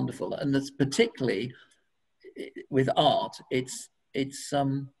really wonderful. And that's particularly with art, it is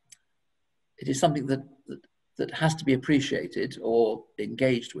something that has to be appreciated or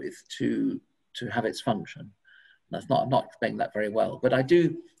engaged with to have its function. I'm not explaining that very well, but I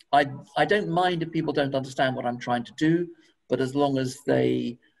don't mind if people don't understand what I'm trying to do, but as long as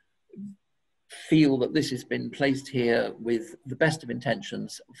they feel that this has been placed here with the best of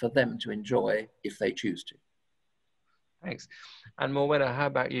intentions for them to enjoy if they choose to. Thanks. And Morwenna, how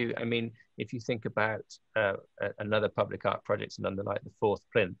about you? I mean, if you think about another public art project in London, like the Fourth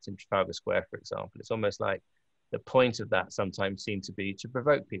Plinth in Trafalgar Square, for example, it's almost like the point of that sometimes seems to be to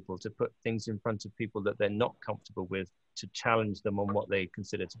provoke people, to put things in front of people that they're not comfortable with, to challenge them on what they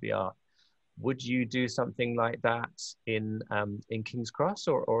consider to be art. Would you do something like that in King's Cross,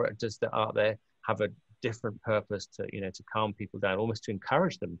 or does the art there have a different purpose to calm people down, almost to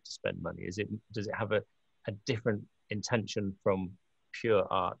encourage them to spend money? Does it have a different intention from pure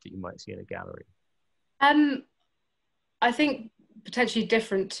art that you might see in a gallery? I think potentially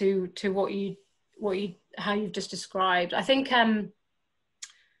different to how you've just described. I think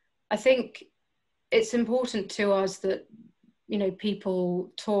it's important to us that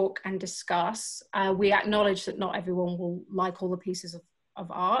people talk and discuss. We acknowledge that not everyone will like all the pieces of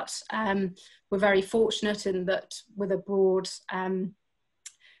art. We're very fortunate in that with a broad kind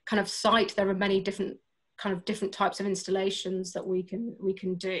of site, there are many different types of installations that we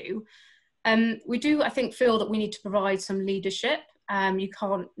can do. We do, I think, feel that we need to provide some leadership. You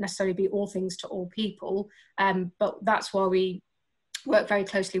can't necessarily be all things to all people, but that's why we work very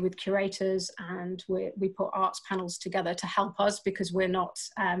closely with curators, and we put arts panels together to help us, because we're not,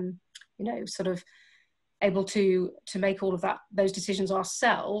 sort of able to make all of those decisions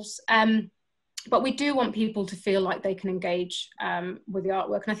ourselves. But we do want people to feel like they can engage with the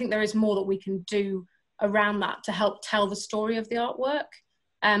artwork, and I think there is more that we can do around that to help tell the story of the artwork.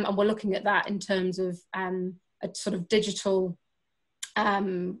 And we're looking at that in terms of a sort of digital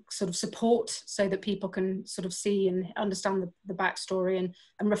sort of support so that people can sort of see and understand the backstory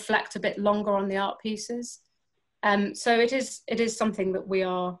and reflect a bit longer on the art pieces. So it is something that we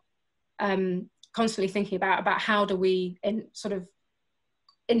are constantly thinking about how do we sort of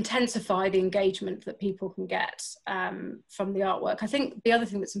intensify the engagement that people can get from the artwork. I think the other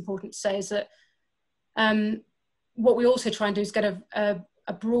thing that's important to say is that what we also try and do is get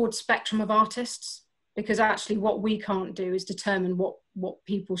a broad spectrum of artists, because actually what we can't do is determine what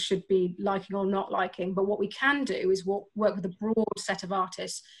people should be liking or not liking, but what we can do is work with a broad set of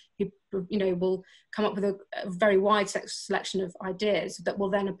artists who, you know, will come up with a very wide selection of ideas that will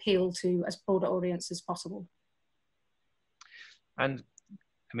then appeal to as broad an audience as possible. And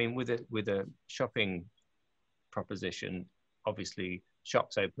I mean, with a shopping proposition, obviously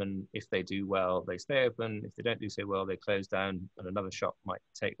shops open. If they do well, they stay open. If they don't do so well, they close down and another shop might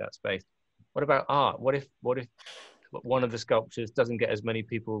take that space. What about art? What if one of the sculptures doesn't get as many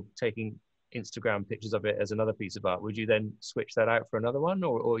people taking Instagram pictures of it as another piece of art? Would you then switch that out for another one,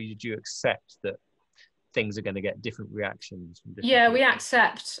 or would you accept that things are going to get different reactions from different people? We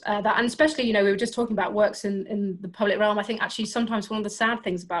accept that, and especially, you know, we were just talking about works in the public realm. I think actually sometimes one of the sad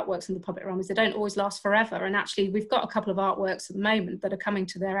things about works in the public realm is they don't always last forever, and actually we've got a couple of artworks at the moment that are coming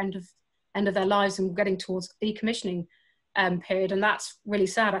to their end of their lives and getting towards decommissioning period, and that's really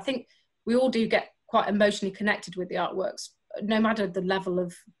sad. I think we all do get quite emotionally connected with the artworks, no matter the level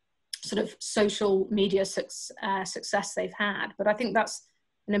of sort of social media success they've had. But I think that's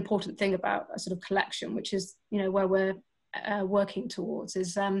an important thing about a sort of collection, which is, you know, where we're working towards,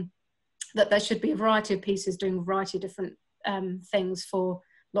 is that there should be a variety of pieces doing a variety of different things for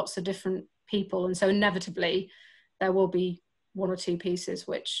lots of different people. And so inevitably there will be one or two pieces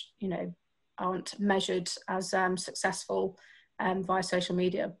which, you know, aren't measured as successful via social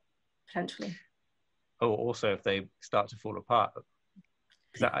media, potentially. Oh, also if they start to fall apart,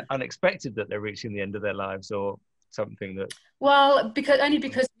 is that unexpected that they're reaching the end of their lives, or something that? Well, because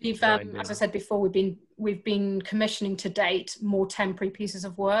we've, as I said before, we've been commissioning to date more temporary pieces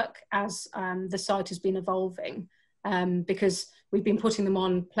of work as the site has been evolving, because we've been putting them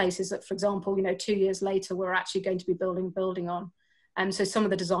on places that, for example, you know, 2 years later we're actually going to be building on. So some of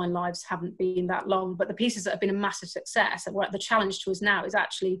the design lives haven't been that long, but the pieces that have been a massive success, and the challenge to us now is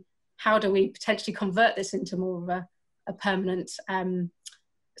actually how do we potentially convert this into more of a permanent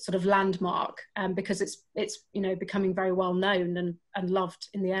sort of landmark, because it's you know, becoming very well known and loved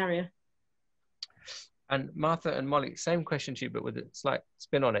in the area. And Martha and Molly, same question to you, but with a slight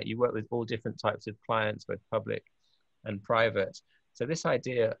spin on it. You work with all different types of clients, both public and private. So this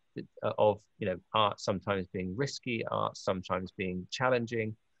idea of, you know, art sometimes being risky, art sometimes being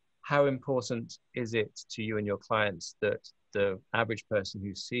challenging, how important is it to you and your clients that the average person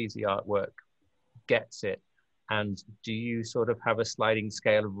who sees the artwork gets it? And do you sort of have a sliding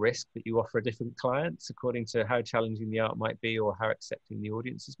scale of risk that you offer different clients according to how challenging the art might be or how accepting the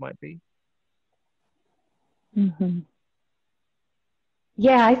audiences might be? Mm-hmm.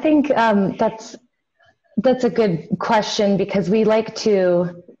 Yeah, I think that's a good question, because we like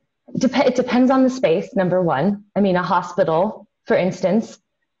to, it depends on the space, number one. I mean, a hospital, for instance,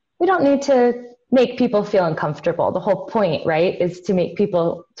 we don't need to make people feel uncomfortable. The whole point, right, is to make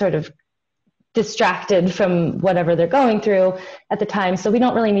people sort of distracted from whatever they're going through at the time. So we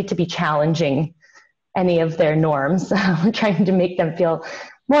don't really need to be challenging any of their norms. We're trying to make them feel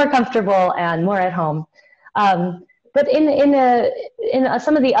more comfortable and more at home. But in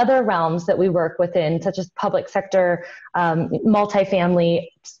some of the other realms that we work within, such as public sector, multifamily,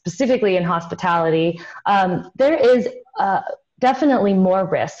 specifically in hospitality, there is definitely more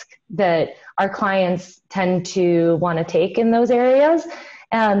risk that our clients tend to want to take in those areas,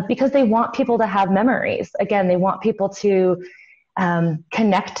 because they want people to have memories. Again, they want people to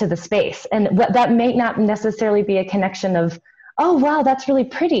connect to the space. And that may not necessarily be a connection of, oh, wow, that's really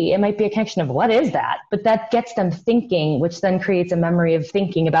pretty. It might be a connection of, what is that? But that gets them thinking, which then creates a memory of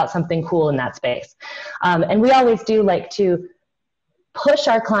thinking about something cool in that space. And we always do like to push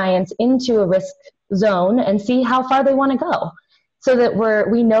our clients into a risk zone and see how far they want to go, so that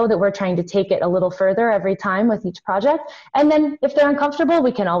we know that we're trying to take it a little further every time with each project. And then if they're uncomfortable,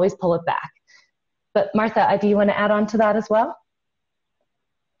 we can always pull it back. But Martha, do you want to add on to that as well?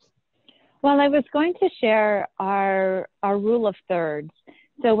 Well, I was going to share our rule of thirds.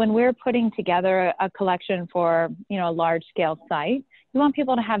 So when we're putting together a collection for, you know, a large scale site, we want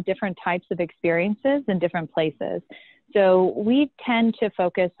people to have different types of experiences in different places. So we tend to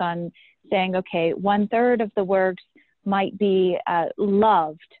focus on saying, okay, 1/3 of the works might be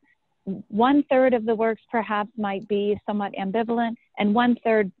loved. 1/3 of the works perhaps might be somewhat ambivalent, and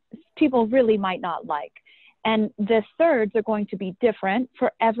 1/3 people really might not like. And the thirds are going to be different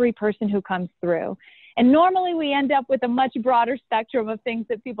for every person who comes through. And normally we end up with a much broader spectrum of things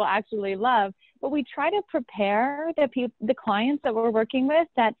that people actually love, but we try to prepare the clients that we're working with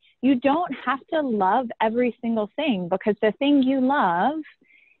that you don't have to love every single thing, because the thing you love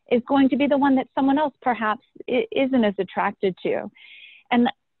is going to be the one that someone else perhaps isn't as attracted to. And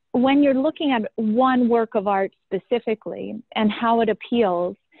when you're looking at one work of art specifically and how it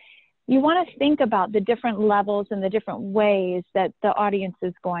appeals, you want to think about the different levels and the different ways that the audience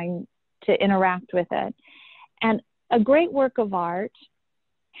is going to interact with it. And a great work of art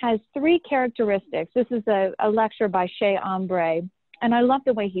has 3 characteristics. This is a lecture by Chez Ambre, and I love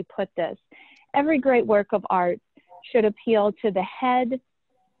the way he put this. Every great work of art should appeal to the head,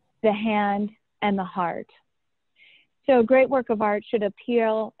 the hand, and the heart. So a great work of art should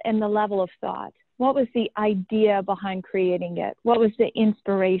appeal in the level of thought. What was the idea behind creating it? What was the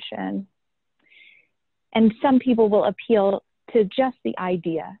inspiration? And some people will appeal to just the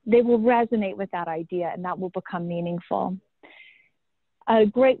idea. They will resonate with that idea, and that will become meaningful. A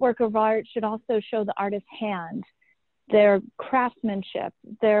great work of art should also show the artist's hand, their craftsmanship,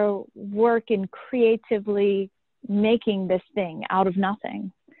 their work in creatively making this thing out of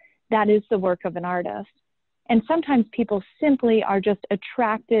nothing. That is the work of an artist. And sometimes people simply are just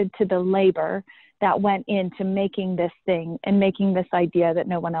attracted to the labor that went into making this thing and making this idea that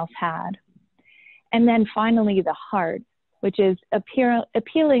no one else had. And then finally, the heart, which is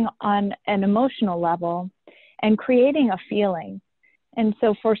appealing on an emotional level and creating a feeling. And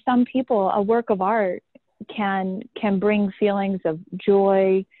so for some people, a work of art can bring feelings of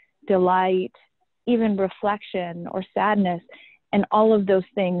joy, delight, even reflection or sadness. And all of those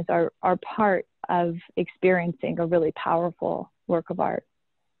things are part of experiencing a really powerful work of art.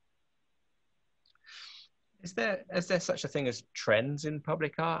 Is there such a thing as trends in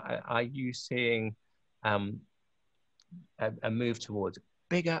public art? Are you seeing a move towards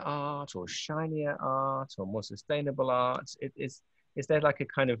bigger art or shinier art or more sustainable art? Is there like a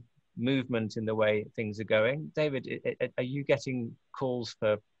kind of movement in the way things are going? David, are you getting calls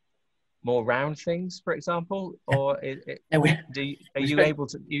for more round things, for example, or are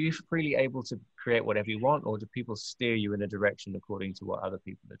you freely able to create whatever you want, or do people steer you in a direction according to what other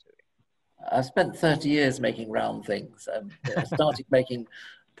people are doing? I spent 30 years making round things. I started making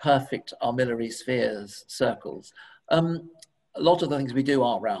perfect armillary spheres, circles. A lot of the things we do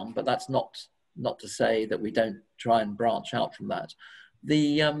are round, but that's not to say that we don't try and branch out from that.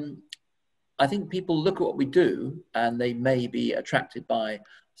 I think people look at what we do and they may be attracted by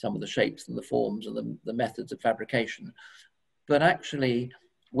some of the shapes and the forms and the methods of fabrication. But actually,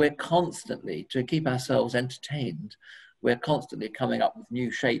 we're constantly, to keep ourselves entertained, we're constantly coming up with new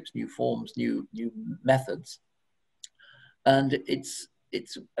shapes, new forms, new methods. And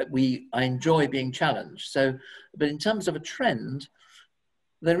I enjoy being challenged. So, but in terms of a trend,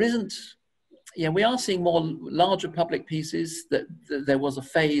 there isn't, we are seeing more larger public pieces. That there was a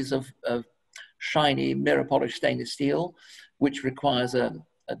phase of shiny mirror polished stainless steel, which requires a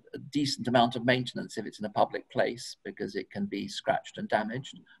decent amount of maintenance if it's in a public place, because it can be scratched and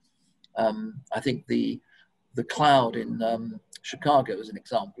damaged. I think the cloud in Chicago is an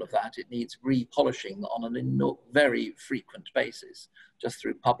example of that. It needs repolishing on a very frequent basis, just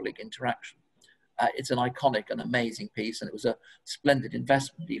through public interaction. It's an iconic and amazing piece, and it was a splendid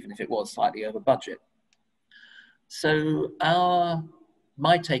investment, even if it was slightly over budget. So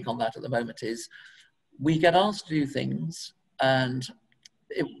my take on that at the moment is we get asked to do things, and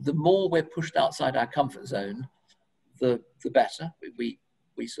the more we're pushed outside our comfort zone, the better.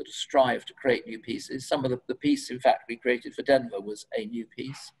 We sort of strive to create new pieces. Some of the piece, in fact, we created for Denver was a new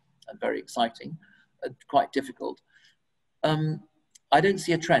piece, and very exciting, quite difficult. I don't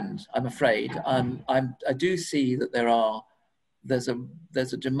see a trend, I'm afraid. I do see that there's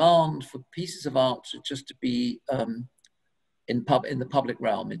a demand for pieces of art just to be in the public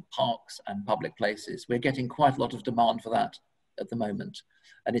realm, in parks and public places. We're getting quite a lot of demand for that at the moment,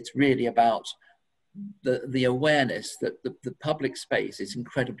 and it's really about the awareness that the public space is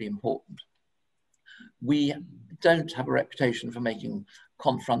incredibly important. We don't have a reputation for making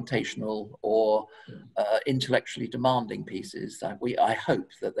confrontational or intellectually demanding pieces. I hope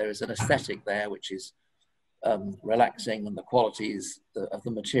that there is an aesthetic there which is relaxing, and the qualities of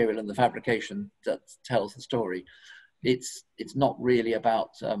the material and the fabrication that tells the story. It's not really about,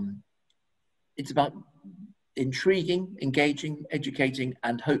 it's about intriguing, engaging, educating,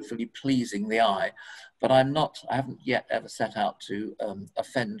 and hopefully pleasing the eye. But I haven't yet ever set out to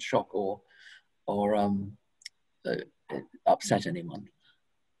offend, shock, or upset anyone.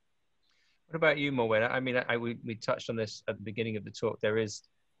 What about you, Morwenna? I mean, we touched on this at the beginning of the talk. There is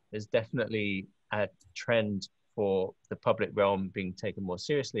there's definitely a trend for the public realm being taken more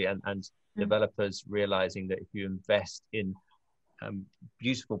seriously, and developers realizing that if you invest in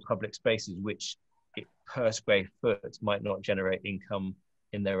beautiful public spaces, which per square foot might not generate income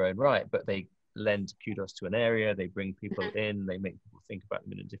in their own right, but they lend kudos to an area, they bring people in, they make people think about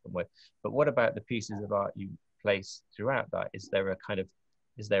them in a different way. But what about the pieces of art you place throughout that? Is there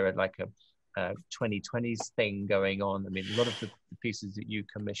like a 2020s thing going on? I mean, a lot of the pieces that you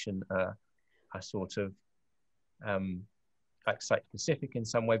commission are sort of like site specific in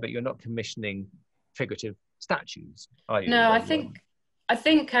some way, but you're not commissioning figurative statues, are you? No, I think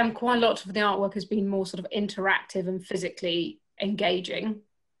quite a lot of the artwork has been more sort of interactive and physically engaging,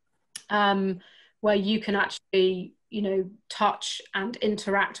 where you can actually, you know, touch and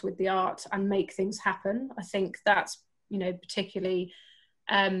interact with the art and make things happen. I think that's, you know, particularly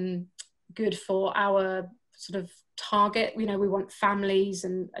good for our sort of target. You know, we want families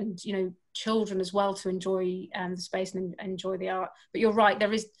and you know, children as well to enjoy the space and enjoy the art. But you're right,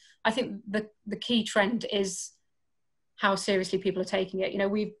 there is, I think the key trend is how seriously people are taking it. You know,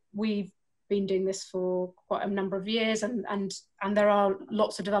 we've been doing this for quite a number of years, and there are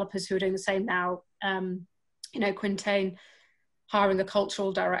lots of developers who are doing the same now. You know, Quintain hiring a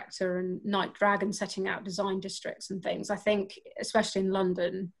cultural director, and Night Dragon setting out design districts and things. I think, especially in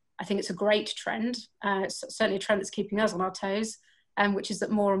London, I think it's a great trend. It's certainly a trend that's keeping us on our toes, which is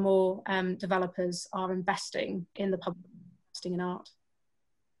that more and more developers are investing in the public, investing in art.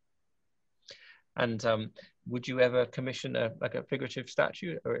 And would you ever commission a figurative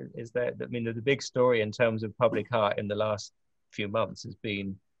statue, or is there? I mean, the big story in terms of public art in the last few months has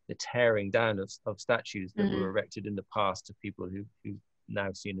been the tearing down of statues that were erected in the past to people who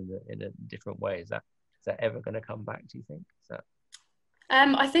now seen in a different way. Is that ever going to come back, do you think?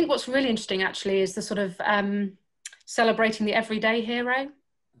 I think what's really interesting actually is the sort of celebrating the everyday hero,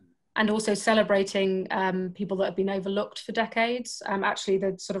 and also celebrating people that have been overlooked for decades. Actually,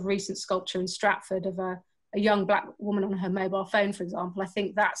 the sort of recent sculpture in Stratford of a young Black woman on her mobile phone, for example, I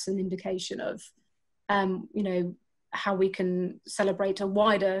think that's an indication of, you know, how we can celebrate a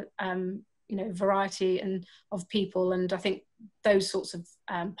wider, you know, variety of people. And I think those sorts of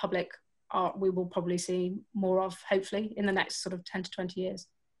public art we will probably see more of, hopefully, in the next sort of 10 to 20 years.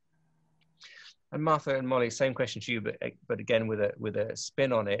 And Martha and Molly, same question to you, but again with a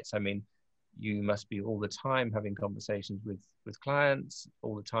spin on it. I mean, you must be all the time having conversations with clients,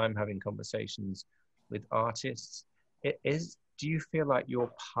 all the time having conversations with artists. Do you feel like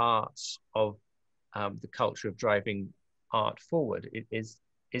you're part of the culture of driving art forward? Is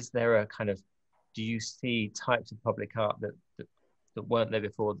there a kind of, do you see types of public art that weren't there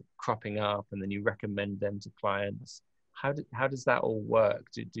before cropping up, and then you recommend them to clients? How does that all work?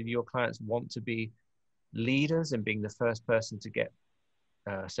 Do your clients want to be leaders in being the first person to get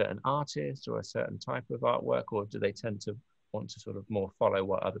a certain artist or a certain type of artwork, or do they tend to want to sort of more follow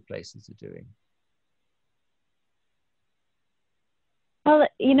what other places are doing? Well,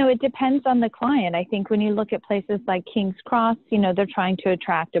 you know, it depends on the client. I think when you look at places like King's Cross, you know, they're trying to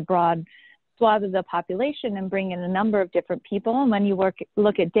attract a broad swath of the population and bring in a number of different people. And when you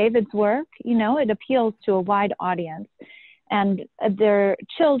look at David's work, you know, it appeals to a wide audience. And their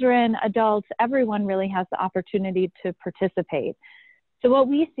children, adults, everyone really has the opportunity to participate. So what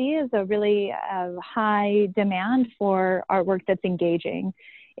we see is a really high demand for artwork that's engaging,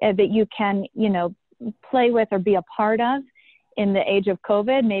 that you can, you know, play with or be a part of in the age of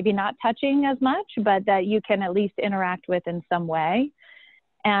COVID, maybe not touching as much, but that you can at least interact with in some way.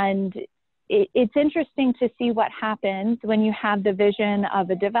 And it's interesting to see what happens when you have the vision of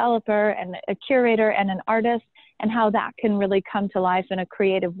a developer and a curator and an artist, and how that can really come to life in a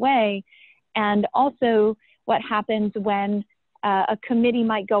creative way. And also what happens when a committee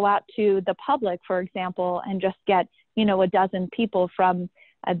might go out to the public, for example, and just get, you know, a dozen people from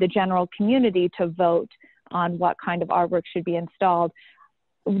the general community to vote on what kind of artwork should be installed.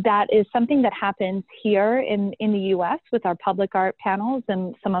 That is something that happens here in the US with our public art panels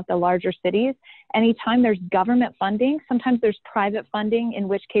in some of the larger cities. Anytime there's government funding, sometimes there's private funding, in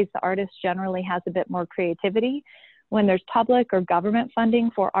which case the artist generally has a bit more creativity. When there's public or government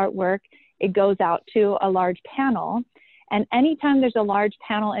funding for artwork, it goes out to a large panel. And anytime there's a large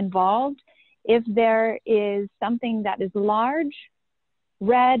panel involved, if there is something that is large,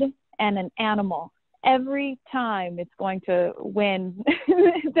 red, and an animal, every time it's going to win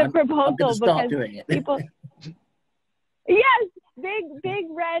the proposal, because doing it. people, yes, big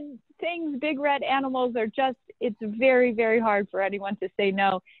red things, big red animals are just, it's very, very hard for anyone to say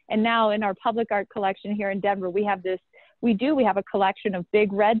no. And now in our public art collection here in Denver, we have a collection of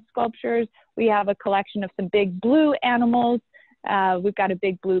big red sculptures. We have a collection of some big blue animals. We've got a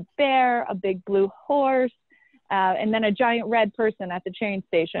big blue bear, a big blue horse, and then a giant red person at the train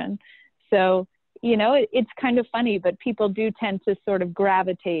station. So, you know, it's kind of funny, but people do tend to sort of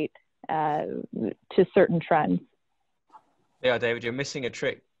gravitate to certain trends. Yeah, David, you're missing a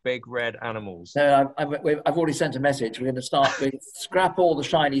trick. Big red animals. No, I've already sent a message. We're going to start with scrap all the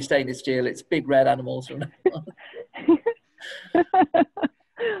shiny stainless steel. It's big red animals from now on.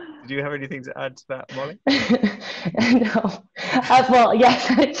 Do you have anything to add to that, Molly? No. Well,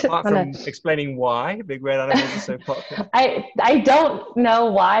 yes. Apart from explaining why big red animals are so popular. I don't know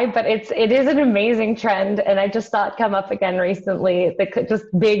why, but it is an amazing trend, and I just saw it come up again recently. Just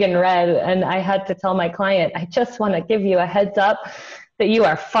big and red, and I had to tell my client, I just want to give you a heads up that you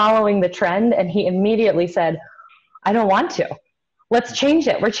are following the trend, and he immediately said, I don't want to. Let's change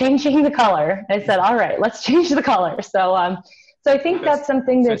it. We're changing the color. I said, all right, let's change the color. So I think that's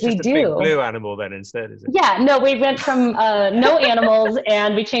something that we do. It's just a big blue animal then instead, is it? Yeah, no, we went from no animals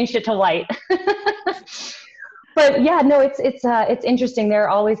and we changed it to white. But yeah, no, it's interesting. There are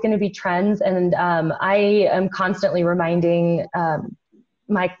always going to be trends, and I am constantly reminding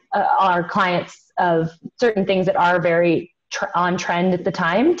our clients of certain things that are very on trend at the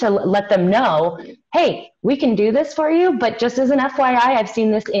time, to let them know, hey, we can do this for you, but just as an FYI, I've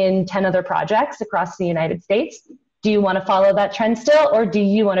seen this in 10 other projects across the United States. Do you want to follow that trend still, or do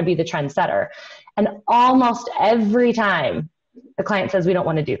you want to be the trendsetter? And almost every time the client says, we don't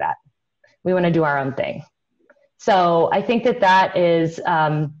want to do that. We want to do our own thing. So I think that is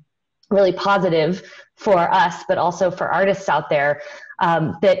really positive for us, but also for artists out there,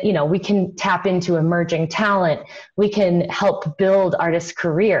 that, you know, we can tap into emerging talent. We can help build artists'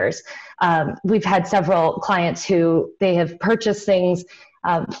 careers. We've had several clients who they have purchased things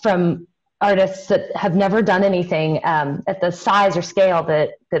from artists that have never done anything at the size or scale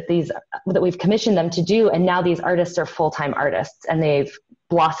that we've commissioned them to do, and now these artists are full-time artists, and they've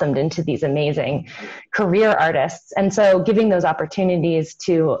blossomed into these amazing career artists. And so giving those opportunities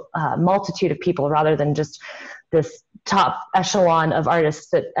to a multitude of people rather than just this top echelon of artists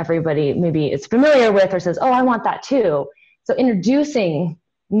that everybody maybe is familiar with or says, oh, I want that too. So introducing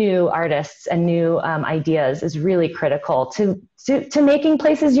new artists and new ideas is really critical to making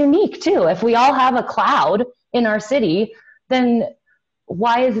places unique too. If we all have a cloud in our city, then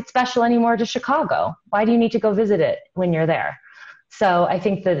why is it special anymore to Chicago? Why do you need to go visit it when you're there? So I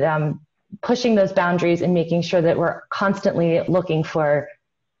think that pushing those boundaries and making sure that we're constantly looking for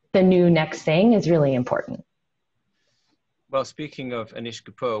the new next thing is really important. Well, speaking of Anish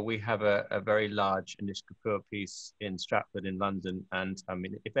Kapoor, we have a very large Anish Kapoor piece in Stratford in London. And I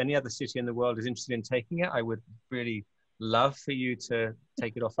mean, if any other city in the world is interested in taking it, I would really love for you to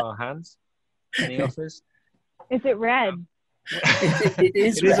take it off our hands. Any offers? Is it red? It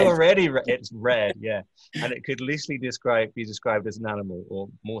is already red. It's red, yeah. And it could loosely be described as an animal, or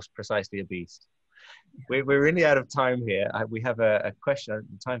more precisely a beast. We're really out of time here. We have a question,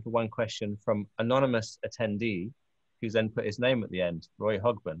 time for one question from anonymous attendee, who's then put his name at the end, Roy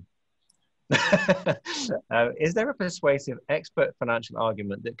Hogben. Is there a persuasive expert financial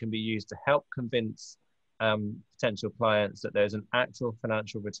argument that can be used to help convince potential clients that there's an actual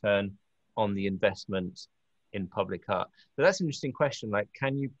financial return on the investment in public art? So that's an interesting question. Like,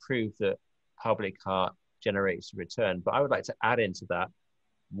 can you prove that public art generates a return? But I would like to add into that,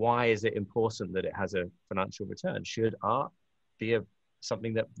 why is it important that it has a financial return? Should art be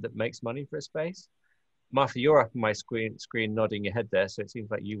something that makes money for a space? Martha, you're up on my screen nodding your head there, so it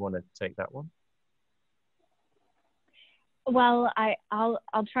seems like you want to take that one. Well, I'll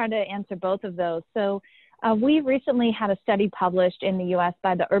try to answer both of those. So we recently had a study published in the US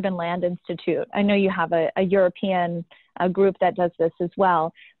by the Urban Land Institute. I know you have a European group that does this as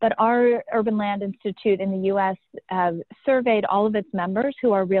well, but our Urban Land Institute in the US surveyed all of its members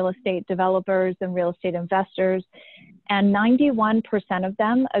who are real estate developers and real estate investors, and 91% of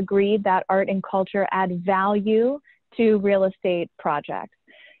them agreed that art and culture add value to real estate projects.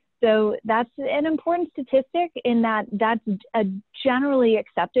 So that's an important statistic, in that that's a generally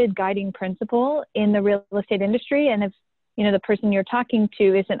accepted guiding principle in the real estate industry. And if the person you're talking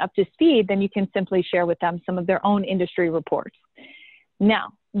to isn't up to speed, then you can simply share with them some of their own industry reports.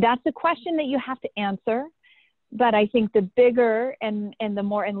 Now, that's a question that you have to answer. But I think the bigger and the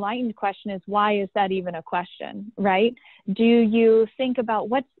more enlightened question is, why is that even a question, right? Do you think about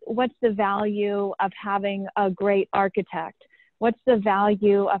what's the value of having a great architect? What's the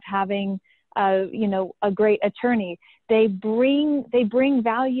value of having a great attorney? They bring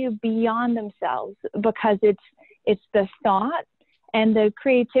value beyond themselves, because it's the thought and the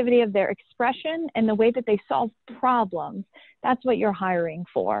creativity of their expression and the way that they solve problems. That's what you're hiring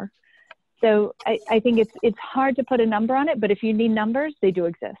for. So I think it's hard to put a number on it, but if you need numbers, they do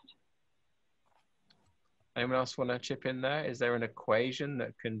exist. Anyone else want to chip in there? Is there an equation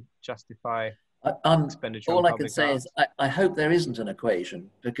that can justify expenditure all on I can public say art? is I hope there isn't an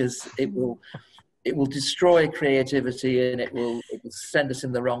equation, because it will destroy creativity, and it will send us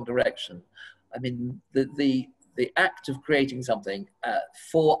in the wrong direction. I mean, the act of creating something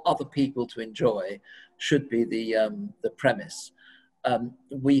for other people to enjoy should be the premise.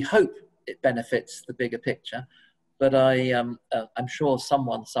 We hope it benefits the bigger picture, but I'm sure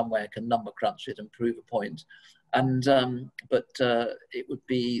someone somewhere can number crunch it and prove a point. And but it would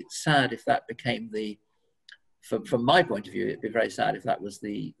be sad if that became from my point of view, it'd be very sad if that was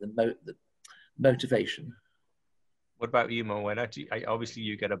the motivation. What about you, Morwenna? Obviously,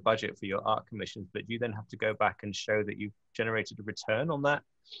 you get a budget for your art commissions, but do you then have to go back and show that you've generated a return on that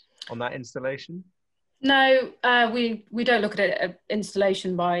installation? No, we don't look at it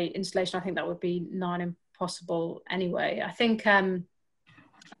installation by installation. I think that would be nigh impossible anyway. I think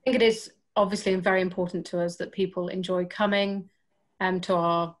it is obviously very important to us that people enjoy coming to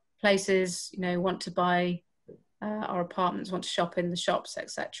our places, you know, want to buy our apartments, want to shop in the shops,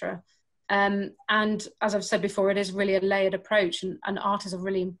 etc. And as I've said before, it is really a layered approach, and art is a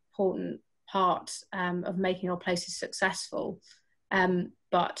really important part of making our places successful.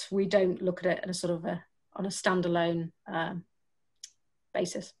 But we don't look at it in a sort of on a standalone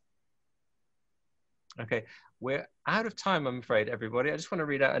basis. Okay, we're out of time, I'm afraid, everybody. I just want to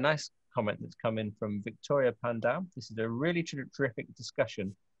read out a nice comment that's come in from Victoria Pandau. This is a really terrific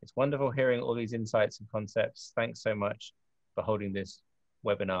discussion. It's wonderful hearing all these insights and concepts. Thanks so much for holding this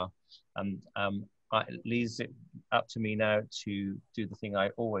webinar. It leaves it up to me now to do the thing I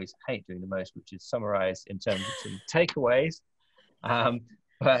always hate doing the most, which is summarize in terms of some takeaways.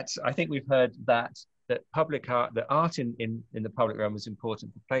 But I think we've heard that public art, the art in the public realm is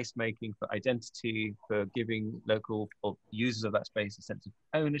important for placemaking, for identity, for giving local or users of that space a sense of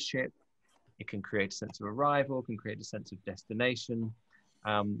ownership. It can create a sense of arrival, can create a sense of destination.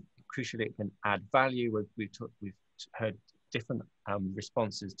 Crucially, it can add value. We've heard different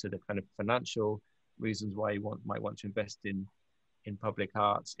responses to the kind of financial reasons why you might want to invest in public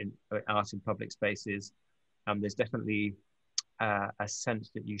arts, in art in public spaces. There's definitely a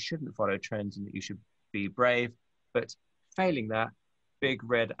sense that you shouldn't follow trends and that you should be brave, but failing that, big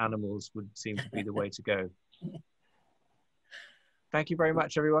red animals would seem to be the way to go. Thank you very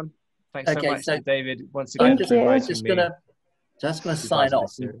much, everyone. Thanks so much to David once again for inviting me. Just going to sign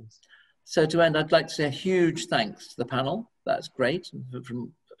off. So to end, I'd like to say a huge thanks to the panel. That's great.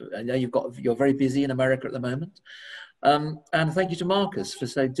 I know you're very busy in America at the moment. And thank you to Marcus for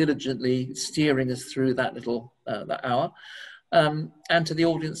so diligently steering us through that little that hour. And to the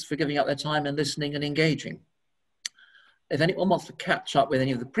audience for giving up their time and listening and engaging. If anyone wants to catch up with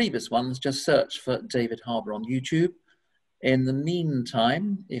any of the previous ones, just search for David Harber on YouTube. In the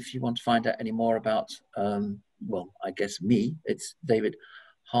meantime, if you want to find out any more about, well, I guess me, it's David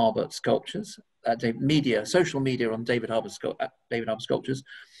Harber Sculptures, social media on David Harber Sculptures.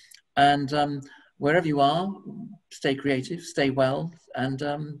 And wherever you are, stay creative, stay well, and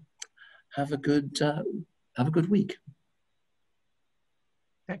have a good week.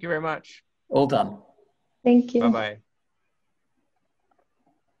 Thank you very much. All done. Thank you. Bye-bye.